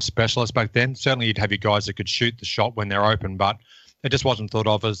three-point specialist back then. Certainly you'd have your guys that could shoot the shot when they're open, but it just wasn't thought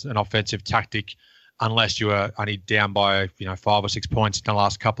of as an offensive tactic unless you were only down by 5 or 6 points in the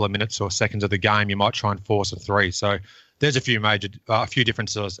last couple of minutes or seconds of the game. You might try and force a three. So there's a few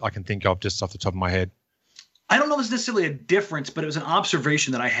differences I can think of just off the top of my head. I don't know if it's necessarily a difference, but it was an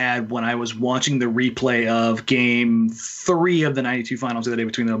observation that I had when I was watching the replay of Game 3 of the 92 finals the other day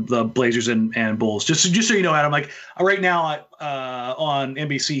between the Blazers and Bulls. Just so you know, Adam, like right now on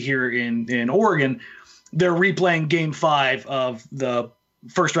NBC here in Oregon, they're replaying Game 5 of the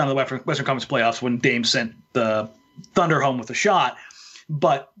first round of the Western Conference playoffs when Dame sent the Thunder home with a shot.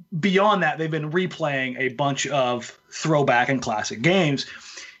 But beyond that, they've been replaying a bunch of throwback and classic games.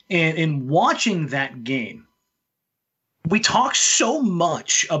 And in watching that game, we talk so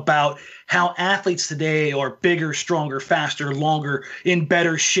much about how athletes today are bigger, stronger, faster, longer, in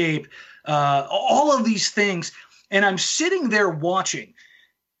better shape, all of these things. And I'm sitting there watching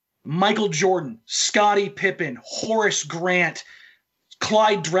Michael Jordan, Scottie Pippen, Horace Grant,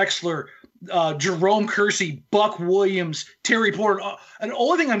 Clyde Drexler, Jerome Kersey, Buck Williams, Terry Porter. And the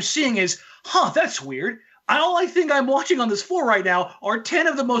only thing I'm seeing is, that's weird. All I think I'm watching on this floor right now are 10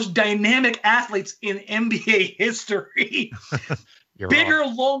 of the most dynamic athletes in NBA history. Bigger,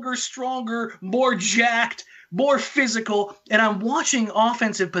 longer, stronger, more jacked, more physical. And I'm watching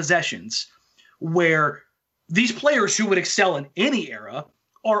offensive possessions where these players who would excel in any era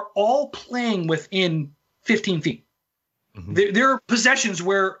are all playing within 15 feet. Mm-hmm. There are possessions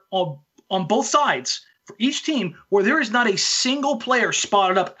where on both sides for each team where there is not a single player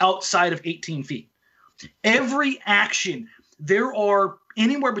spotted up outside of 18 feet. Every action, there are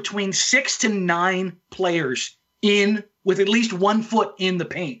anywhere between 6 to 9 players in with at least 1 foot in the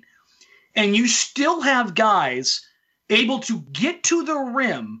paint. And you still have guys able to get to the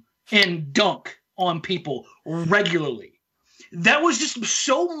rim and dunk on people regularly. that was just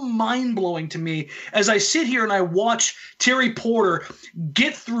so mind-blowing to me as I sit here and I watch Terry Porter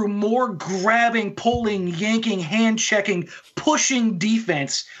get through more grabbing, pulling, yanking, hand-checking, pushing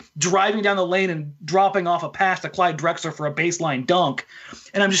defense, driving down the lane and dropping off a pass to Clyde Drexler for a baseline dunk.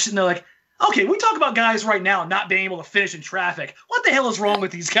 And I'm just sitting there like, okay, we talk about guys right now not being able to finish in traffic. What the hell is wrong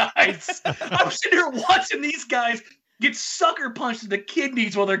with these guys? I'm sitting here watching these guys get sucker punched in the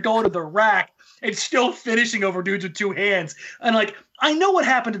kidneys while they're going to the rack and still finishing over dudes with two hands. And like, I know what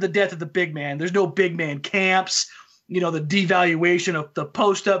happened to the death of the big man. There's no big man camps, the devaluation of the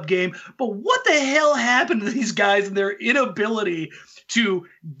post-up game. But what the hell happened to these guys and their inability to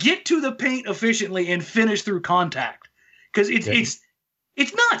get to the paint efficiently and finish through contact? Because it's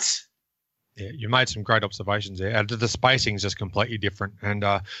nuts. Yeah, you made some great observations there. The spacing is just completely different, and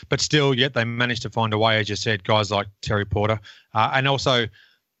but still, yet they managed to find a way, as you said, guys like Terry Porter, and also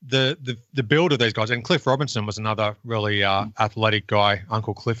the build of these guys. And Cliff Robinson was another really athletic guy,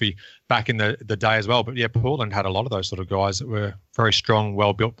 Uncle Cliffy, back in the day as well. But yeah, Portland had a lot of those sort of guys that were very strong,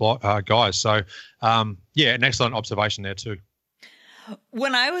 well-built guys. So yeah, an excellent observation there too.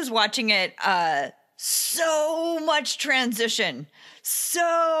 When I was watching it, so much transition,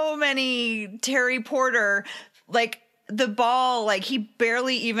 so many Terry Porter, like the ball, like he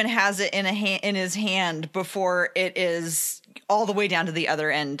barely even has it in his hand before it is all the way down to the other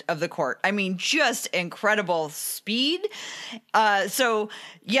end of the court. I mean, just incredible speed. So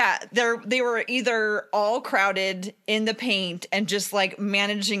yeah, they were either all crowded in the paint and just like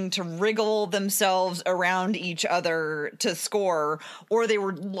managing to wriggle themselves around each other to score, or they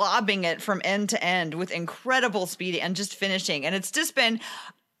were lobbing it from end to end with incredible speed and just finishing. And it's just been,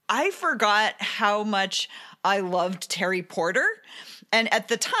 I forgot how much I loved Terry Porter. And at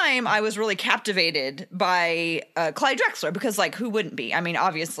the time, I was really captivated by Clyde Drexler because, like, who wouldn't be? I mean,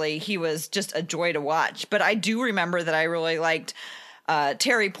 obviously, he was just a joy to watch. But I do remember that I really liked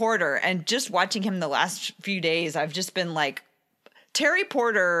Terry Porter. And just watching him the last few days, I've just been like, Terry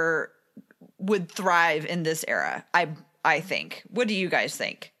Porter would thrive in this era, I think. What do you guys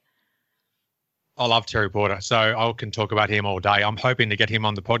think? I love Terry Porter, so I can talk about him all day. I'm hoping to get him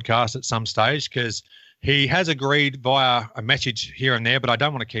on the podcast at some stage because he has agreed via a message here and there, but I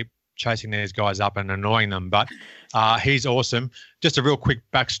don't want to keep chasing these guys up and annoying them. But he's awesome. Just a real quick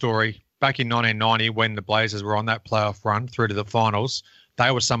backstory. Back in 1990, when the Blazers were on that playoff run through to the finals,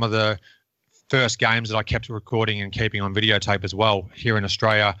 they were some of the first games that I kept recording and keeping on videotape as well. Here in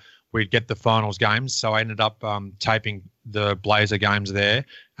Australia, we'd get the finals games. So I ended up taping the Blazer games there.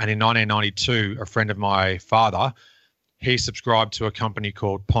 And in 1992, a friend of my father, he subscribed to a company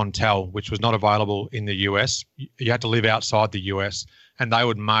called Pontel, which was not available in the US. You had to live outside the US, and they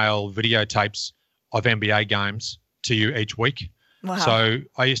would mail videotapes of NBA games to you each week. Wow. So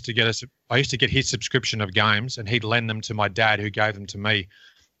I used to get his subscription of games, and he'd lend them to my dad, who gave them to me.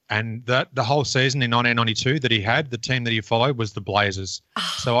 And the whole season in 1992 that he had, the team that he followed was the Blazers.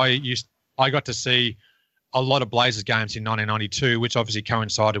 So I got to see a lot of Blazers games in 1992, which obviously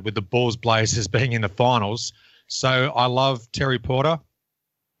coincided with the Bulls Blazers being in the finals. So I love Terry Porter.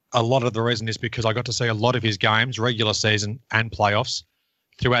 A lot of the reason is because I got to see a lot of his games, regular season and playoffs,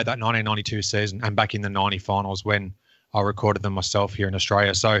 throughout that 1992 season and back in the 90 finals when I recorded them myself here in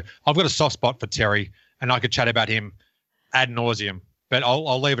Australia. So I've got a soft spot for Terry, and I could chat about him ad nauseum. But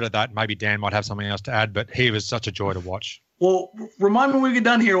I'll leave it at that. Maybe Dan might have something else to add, but he was such a joy to watch. Well, remind me when we get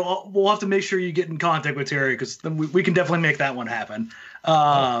done here. We'll have to make sure you get in contact with Terry because then we can definitely make that one happen.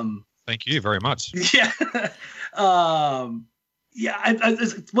 Thank you very much. Yeah.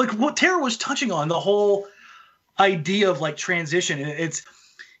 It's like what Tara was touching on, the whole idea of like transition.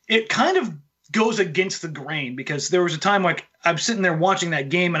 It kind of goes against the grain because there was a time like I'm sitting there watching that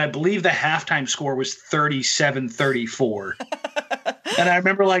game and I believe the halftime score was 37-34. And I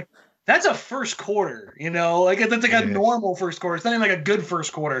remember like, that's a first quarter, like that's like a normal first quarter. It's not even like a good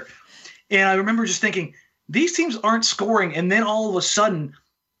first quarter. And I remember just thinking, these teams aren't scoring. And then all of a sudden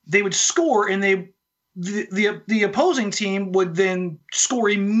they would score and the opposing team would then score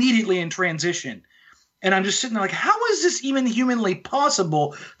immediately in transition. And I'm just sitting there like, how is this even humanly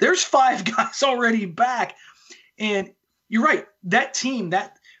possible? There's 5 guys already back. And you're right. That team,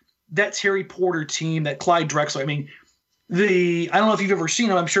 that Terry Porter team, that Clyde Drexler, I mean, I don't know if you've ever seen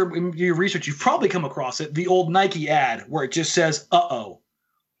them. I'm sure in your research, you've probably come across it. The old Nike ad where it just says, uh-oh.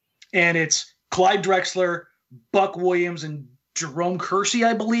 And it's Clyde Drexler, Buck Williams, and Jerome Kersey,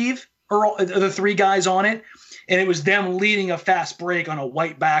 I believe, are the 3 guys on it. And it was them leading a fast break on a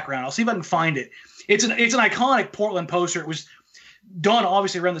white background. I'll see if I can find it. It's an iconic Portland poster. It was done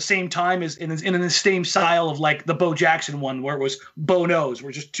obviously around the same time as in the same style of like the Bo Jackson one where it was Bo Knows,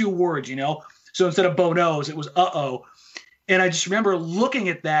 where just 2 words, So instead of Bo Knows, it was uh-oh. And I just remember looking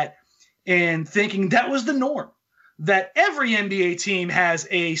at that and thinking that was the norm, that every NBA team has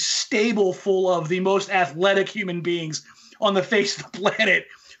a stable full of the most athletic human beings on the face of the planet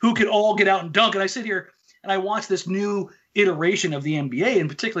who could all get out and dunk. And I sit here and I watch this new iteration of the NBA, and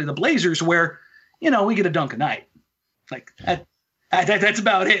particularly the Blazers, where, we get a dunk a night. Like that's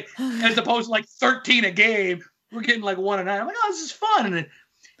about it. As opposed to like 13 a game, we're getting like 1 a night. I'm like, this is fun. And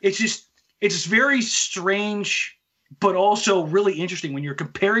it's just very strange, but also really interesting when you're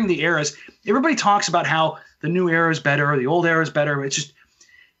comparing the eras. Everybody talks about how the new era is better or the old era is better. It's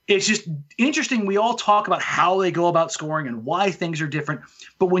just interesting. We all talk about how they go about scoring and why things are different.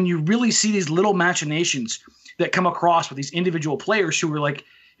 But when you really see these little machinations that come across with these individual players who are like,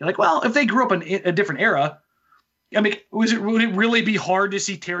 you're like, well, if they grew up in a different era, I mean, would it really be hard to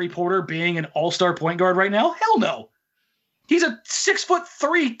see Terry Porter being an all-star point guard right now? Hell no. He's a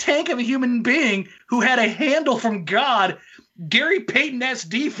 6'3" tank of a human being who had a handle from God, Gary Payton-esque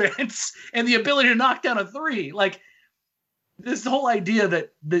defense, and the ability to knock down a three. Like, this whole idea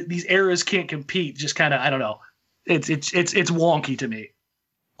that these eras can't compete, just kind of, I don't know. It's wonky to me.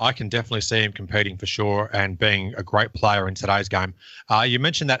 I can definitely see him competing for sure and being a great player in today's game. You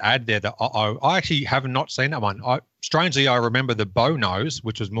mentioned that ad there that I actually have not seen that one. Strangely, I remember the bow nose,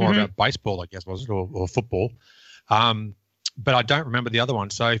 which was more about baseball, I guess, was it, or football. But I don't remember the other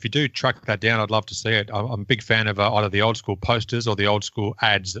one. So if you do track that down, I'd love to see it. I'm a big fan of either the old school posters or the old school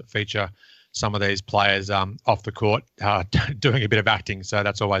ads that feature some of these players off the court doing a bit of acting. So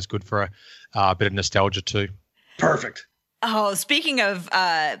that's always good for a bit of nostalgia too. Perfect. Oh, speaking of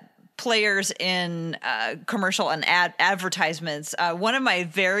players in commercial and advertisements, one of my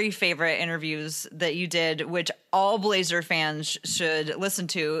very favorite interviews that you did, which all Blazer fans should listen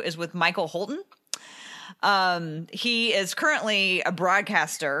to, is with Michael Holton. He is currently a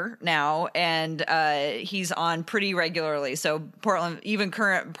broadcaster now, and he's on pretty regularly. So even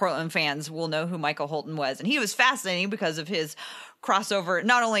current Portland fans will know who Michael Holton was. And he was fascinating because of his crossover,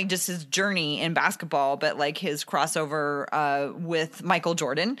 not only just his journey in basketball, but like his crossover with Michael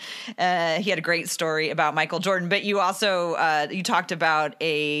Jordan. He had a great story about Michael Jordan, but you also you talked about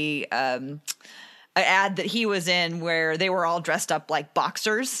an ad that he was in where they were all dressed up like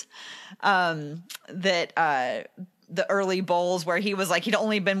boxers. The early Bulls, where he was like, he'd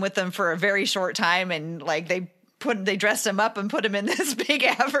only been with them for a very short time, and like they dressed him up and put him in this big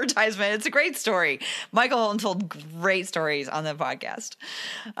advertisement. It's a great story. Michael Holton told great stories on the podcast.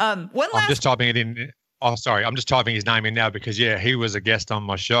 I'm just typing it in. Oh, sorry. I'm just typing his name in now because, he was a guest on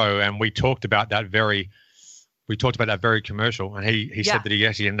my show, and we talked about that very commercial, and he said that he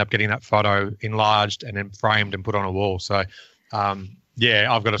actually ended up getting that photo enlarged and then framed and put on a wall. So,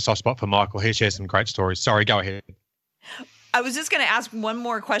 I've got a soft spot for Michael. He shares some great stories. Sorry, go ahead. I was just going to ask one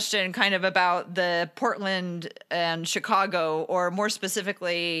more question kind of about the Portland and Chicago, or more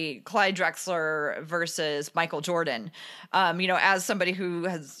specifically Clyde Drexler versus Michael Jordan. As somebody who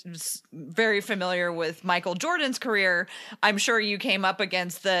is very familiar with Michael Jordan's career, I'm sure you came up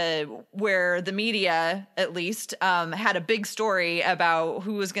against where the media, at least, had a big story about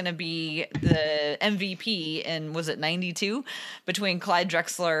who was going to be the MVP in, was it 92, between Clyde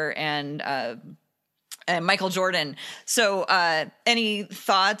Drexler and Michael Jordan. So any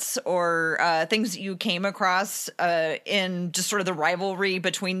thoughts or things that you came across in just sort of the rivalry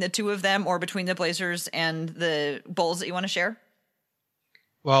between the two of them, or between the Blazers and the Bulls, that you want to share?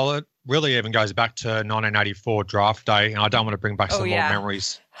 Well, it really even goes back to 1984 draft day, and I don't want to bring back some more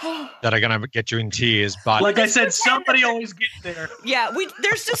memories that are going to get you in tears. But like I said, somebody always gets there. Yeah,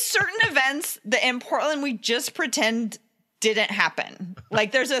 there's just certain events that in Portland we just pretend didn't happen.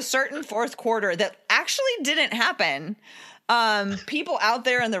 Like there's a certain fourth quarter that actually didn't happen. People out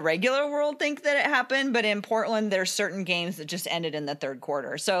there in the regular world think that it happened, but in Portland there's certain games that just ended in the third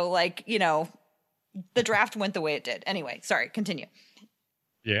quarter. So the draft went the way it did. Anyway, sorry, continue.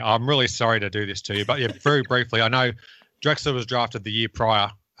 Yeah, I'm really sorry to do this to you, but very briefly, I know Drexler was drafted the year prior.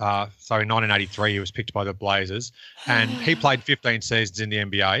 So in 1983, he was picked by the Blazers, and he played 15 seasons in the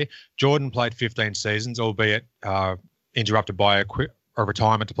NBA. Jordan played 15 seasons, albeit interrupted by a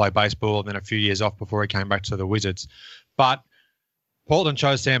retirement to play baseball, and then a few years off before he came back to the Wizards. But Portland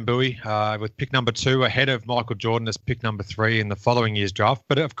chose Sam Bowie with pick number 2 ahead of Michael Jordan as pick number 3 in the following year's draft.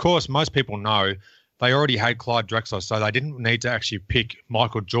 But of course, most people know they already had Clyde Drexler, so they didn't need to actually pick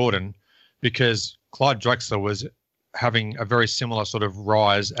Michael Jordan, because Clyde Drexler was having a very similar sort of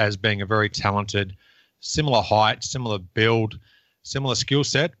rise as being a very talented, similar height, similar build, similar skill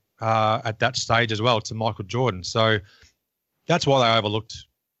set at that stage as well to Michael Jordan. So that's why they overlooked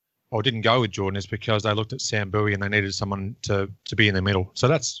or didn't go with Jordan, is because they looked at Sam Bowie and they needed someone to be in the middle. So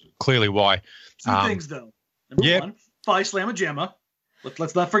that's clearly why. Two things, though. Number one, Phi Slamma Jamma.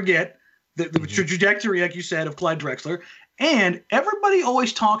 Let's not forget the trajectory, like you said, of Clyde Drexler. And everybody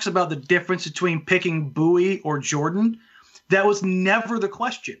always talks about the difference between picking Bowie or Jordan. That was never the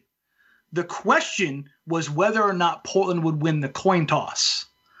question. The question was whether or not Portland would win the coin toss,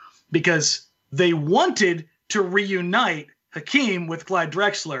 because they wanted to reunite Hakeem with Clyde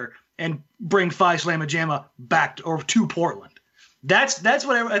Drexler and bring Phi Slamma Jamma back to Portland. That's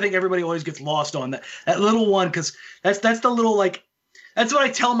what I think everybody always gets lost on, that little one, because that's the little, like, that's what I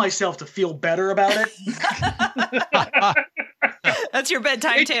tell myself to feel better about it. That's your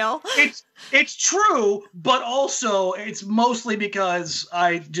bedtime tale. It's true, but also it's mostly because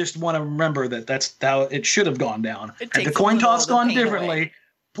I just want to remember that's how it should have gone down. Had the coin toss gone differently, away.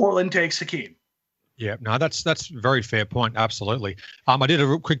 Portland takes Hakeem. Yeah, no, that's a very fair point. Absolutely. I did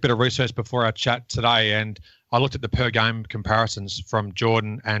a quick bit of research before our chat today, and I looked at the per game comparisons from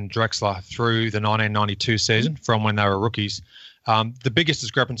Jordan and Drexler through the 1992 season from when they were rookies. The biggest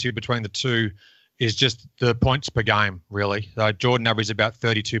discrepancy between the two is just the points per game, really. Jordan averaged about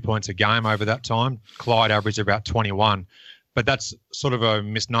 32 points a game over that time. Clyde averaged about 21. But that's sort of a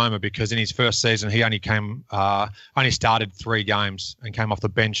misnomer, because in his first season, he only started 3 games and came off the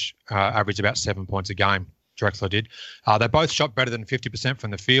bench, averaged about 7 points a game. Drexler did. They both shot better than 50%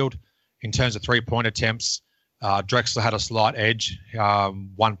 from the field. In terms of 3-point attempts, Drexler had a slight edge,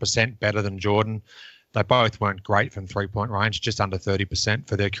 1% better than Jordan. They both weren't great from 3-point range, just under 30%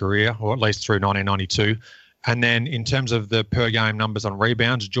 for their career, or at least through 1992. And then in terms of the per game numbers on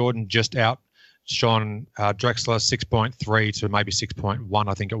rebounds, Jordan just outshone Drexler 6.3 to maybe 6.1,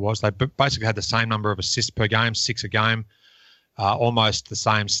 I think it was. They basically had the same number of assists per game, 6 a game, almost the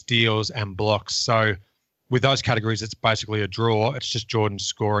same steals and blocks. So with those categories, it's basically a draw. It's just Jordan's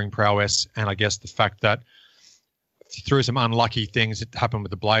scoring prowess, and I guess the fact that through some unlucky things that happened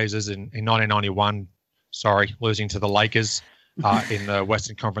with the Blazers in 1991, losing to the Lakers in the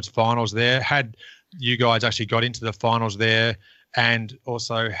Western Conference Finals there. Had you guys actually got into the finals there, and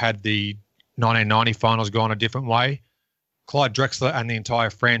also had the 1990 finals gone a different way, Clyde Drexler and the entire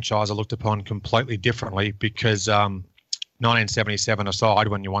franchise are looked upon completely differently, because 1977 aside,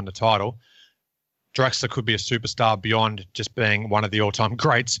 when you won the title, Drexler could be a superstar beyond just being one of the all-time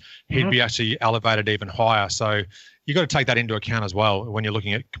greats. He'd be actually elevated even higher. So you've got to take that into account as well when you're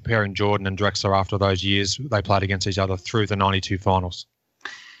looking at comparing Jordan and Drexler after those years they played against each other through the 92 finals.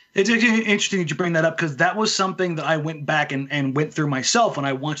 It's interesting that you bring that up, because that was something that I went back and went through myself when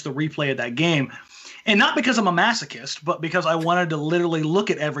I watched the replay of that game. And not because I'm a masochist, but because I wanted to literally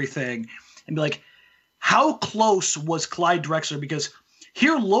look at everything and be like, how close was Clyde Drexler? Because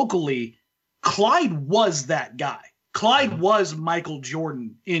here locally, Clyde was that guy. Clyde was Michael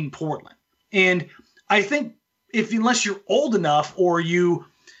Jordan in Portland. And I think unless you're old enough or you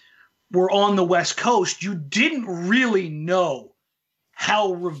were on the West Coast, you didn't really know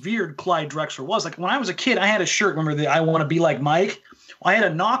how revered Clyde Drexler was. Like when I was a kid, I had a shirt, remember, that I want to be like Mike? I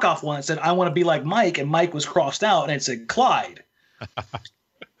had a knockoff one that said, I want to be like Mike, and Mike was crossed out and it said Clyde.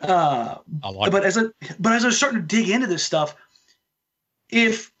 But as I was starting to dig into this stuff,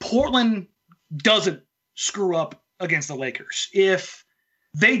 if Portland doesn't screw up against the Lakers, if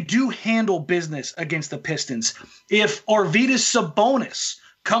they do handle business against the Pistons, if Arvydas Sabonis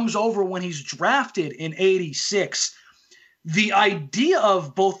comes over when he's drafted in 86, the idea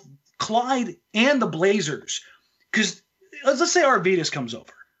of both Clyde and the Blazers, because let's say Arvydas comes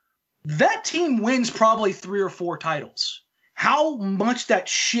over, that team wins probably 3 or 4 titles. How much that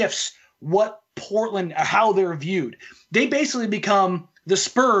shifts what Portland, how they're viewed. They basically become the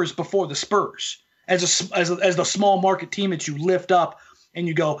Spurs before the Spurs, as the small market team that you lift up and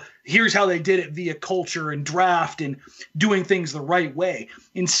you go, here's how they did it via culture and draft and doing things the right way.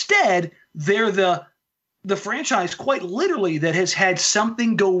 Instead, they're the franchise, quite literally, that has had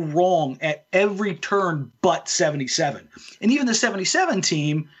something go wrong at every turn but 77. And even the 77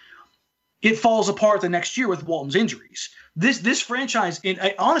 team, it falls apart the next year with Walton's injuries. This franchise,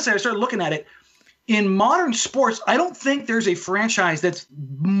 honestly, I started looking at it. In modern sports, I don't think there's a franchise that's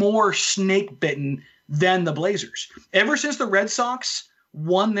more snake-bitten than the Blazers. Ever since the Red Sox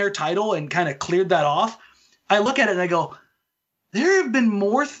won their title and kind of cleared that off, I look at it and I go, there have been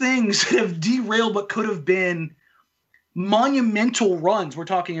more things that have derailed what could have been monumental runs. We're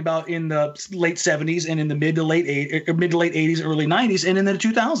talking about in the late 70s and in the mid to late 80s, early 90s, and in the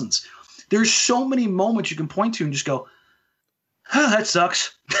 2000s. There's so many moments you can point to and just go, that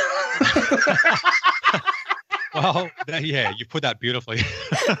sucks. Well, yeah, you put that beautifully.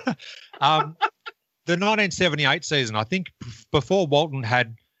 The 1978 season, I think before Walton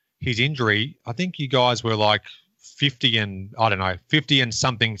had his injury, I think you guys were like 50 and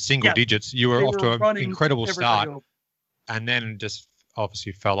something single digits. You were off to an incredible start. and then just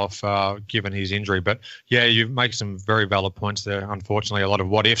obviously fell off given his injury. But yeah, you make some very valid points there. Unfortunately, a lot of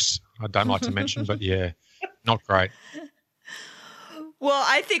what ifs I don't like to mention, but yeah, not great. Well,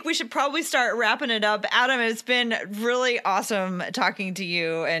 I think we should probably start wrapping it up. Adam, it's been really awesome talking to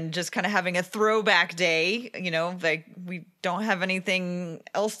you and just kind of having a throwback day. You know, like we don't have anything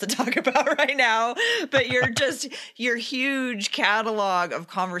else to talk about right now, but your huge catalog of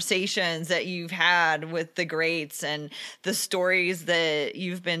conversations that you've had with the greats and the stories that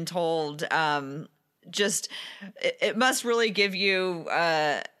you've been told. It must really give you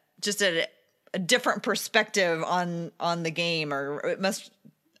just a different perspective on the game, or it must,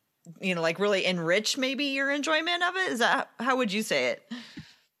 like really enrich maybe your enjoyment of it. Is that, how would you say it?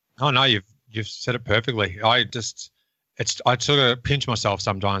 Oh no, you've said it perfectly. I sort of pinch myself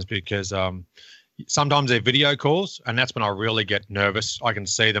sometimes because sometimes they're video calls, and that's when I really get nervous. I can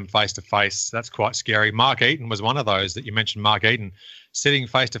see them face to face. That's quite scary. Mark Eaton was one of those that you mentioned. Mark Eaton sitting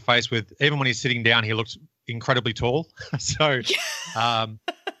face to face with, even when he's sitting down, he looks incredibly tall. So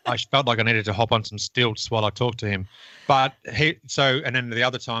I felt like I needed to hop on some stilts while I talked to him. But and then the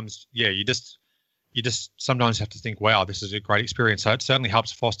other times, yeah, you just sometimes have to think, wow, this is a great experience. So it certainly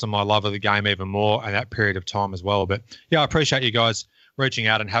helps foster my love of the game even more at that period of time as well. But yeah, I appreciate you guys reaching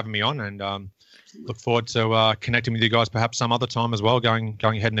out and having me on, and look forward to connecting with you guys perhaps some other time as well, going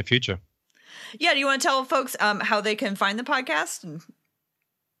ahead in the future. Yeah, do you want to tell folks how they can find the podcast?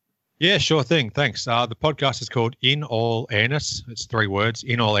 Yeah, sure thing. Thanks. The podcast is called In All Airness. It's 3 words,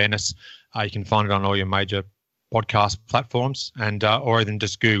 In All Airness. You can find it on all your major podcast platforms, and or even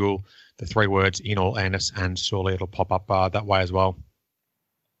just Google the 3 words In All Airness, and surely it'll pop up that way as well.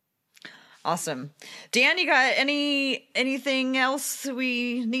 Awesome. Dan, you got anything else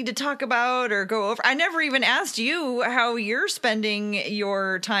we need to talk about or go over? I never even asked you how you're spending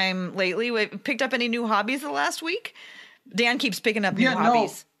your time lately. Picked up any new hobbies the last week? Dan keeps picking up new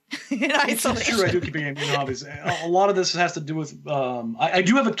hobbies. In isolation. It's true, I do keep picking up new hobbies. A lot of this has to do with I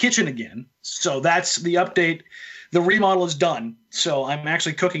do have a kitchen again, so that's the update. The remodel is done, so I'm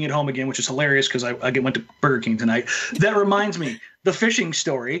actually cooking at home again, which is hilarious because I went to Burger King tonight. That reminds me, the fishing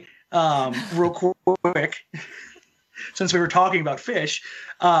story. Real quick, since we were talking about fish,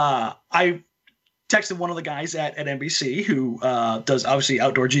 I texted one of the guys at NBC who does obviously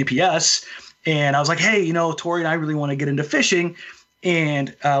outdoor GPS, and I was like, hey, Tori and I really want to get into fishing, and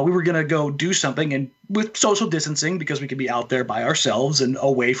we were going to go do something, and with social distancing, because we could be out there by ourselves and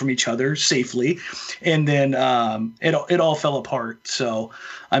away from each other safely. And then it all fell apart. So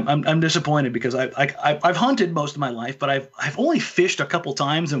I'm disappointed because I've hunted most of my life, but I've only fished a couple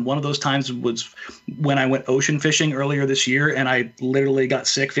times, and one of those times was when I went ocean fishing earlier this year, and I literally got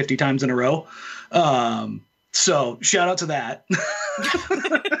sick 50 times in a row. So shout out to that.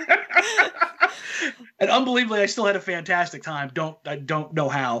 And unbelievably, I still had a fantastic time. I don't know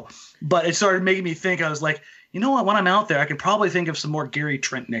how, but it started making me think. I was like, you know what? When I'm out there, I can probably think of some more Gary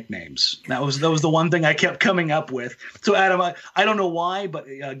Trent nicknames. That was the one thing I kept coming up with. So Adam, I don't know why, but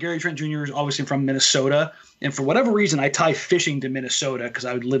Gary Trent Jr. is obviously from Minnesota, and for whatever reason, I tie fishing to Minnesota because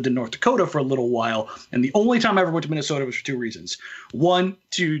I lived in North Dakota for a little while, and the only time I ever went to Minnesota was for 2 reasons: 1,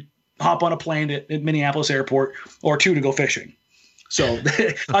 to hop on a plane at Minneapolis Airport, or 2, to go fishing. So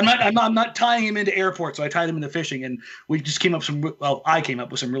I'm not tying him into airports. So I tied him into fishing, and we just I came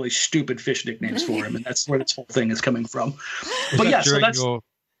up with some really stupid fish nicknames for him, and that's where this whole thing is coming from. But yeah, so that's. Go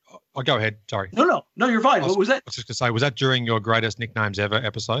ahead. Sorry. No, you're fine. What was that? I was just gonna say, was that during your greatest nicknames ever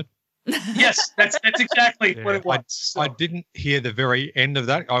episode? Yes, that's exactly what it was. I didn't hear the very end of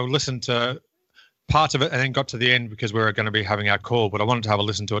that. I listened to parts of it and then got to the end because we were going to be having our call, but I wanted to have a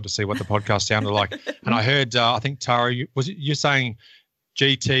listen to it to see what the podcast sounded like. And I heard, I think, Tara, you saying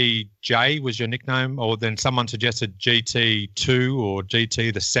GTJ was your nickname, or then someone suggested GT2 or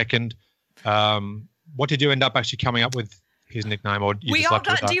GT the second. What did you end up actually coming up with his nickname? Or we all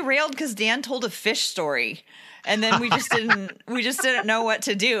got derailed because Dan told a fish story. And then we just didn't know what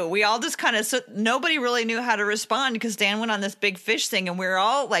to do. We all just kind of, nobody really knew how to respond because Dan went on this big fish thing, and we were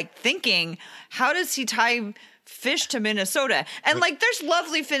all like thinking, how does he tie fish to Minnesota? And like, there's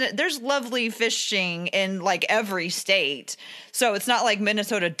lovely fishing in like every state. So it's not like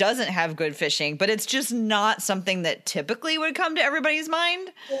Minnesota doesn't have good fishing, but it's just not something that typically would come to everybody's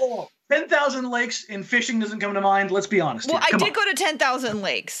mind. 10,000 lakes and fishing doesn't come to mind. Let's be honest. Well, I did go to 10,000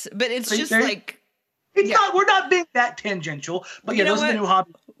 lakes, but it's just like. We're not being that tangential, but yeah, those are the new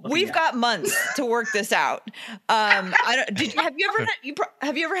hobbies. We've got months to work this out. Have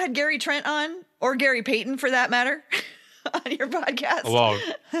you ever had Gary Trent on, or Gary Payton for that matter, on your podcast? Well,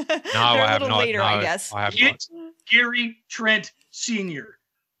 no, I have not. Later, I guess. I have not. Gary Trent Sr.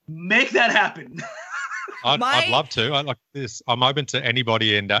 Make that happen. I'd love to. I like this. I'm open to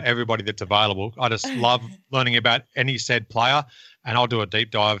anybody and everybody that's available. I just love learning about any said player, and I'll do a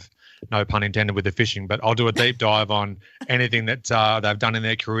deep dive. No pun intended with the fishing, but I'll do a deep dive on anything that they've done in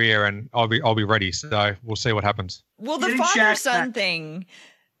their career, and I'll be ready. So we'll see what happens. Well, the father-son thing.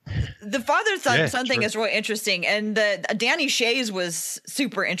 The father-son thing is really interesting, and the Danny Shays was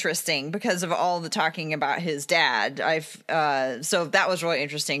super interesting because of all the talking about his dad. So that was really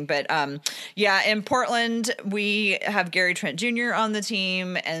interesting. But in Portland we have Gary Trent Jr. on the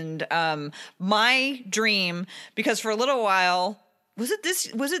team, and my dream, because for a little while was it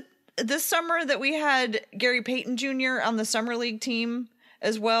this summer that we had Gary Payton Jr. on the summer league team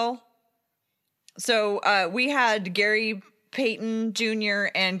as well. So we had Gary Payton Jr.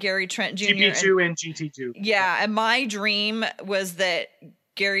 and Gary Trent Jr. GP2 and GT2. Yeah, and my dream was that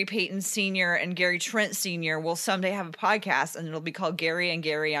Gary Payton Sr. and Gary Trent Sr. will someday have a podcast, and it'll be called Gary and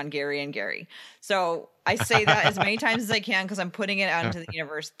Gary on Gary and Gary. So I say that as many times as I can because I'm putting it out into the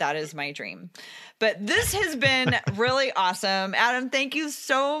universe. That is my dream. But this has been really awesome. Adam, thank you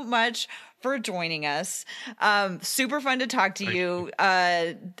so much for joining us. Super fun to talk to you.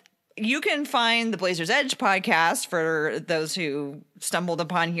 You can find the Blazers Edge podcast for those who stumbled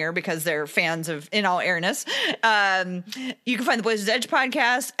upon here because they're fans of In All Airness. You can find the Blazers Edge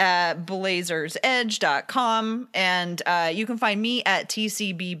podcast at blazersedge.com. And you can find me at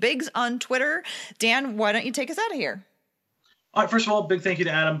TCB Biggs on Twitter. Dan, why don't you take us out of here? All right, first of all, big thank you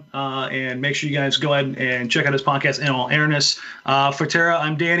to Adam, and make sure you guys go ahead and check out his podcast, In All Airness. For Tara,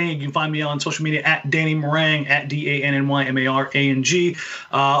 I'm Danny. You can find me on social media at Danny Marang, at DANNYMARANG.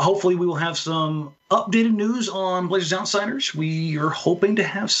 Hopefully we will have some updated news on Blazers Outsiders. We are hoping to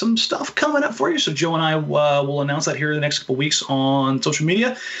have some stuff coming up for you. So Joe and I will announce that here in the next couple of weeks on social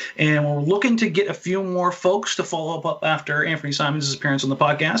media. And we're looking to get a few more folks to follow up after Anthony Simons' appearance on the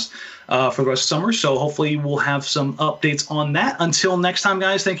podcast for the rest of summer. So hopefully we'll have some updates on that. Until next time,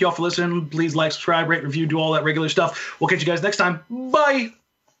 guys, thank you all for listening. Please like, subscribe, rate, review, do all that regular stuff. We'll catch you guys next time. Bye.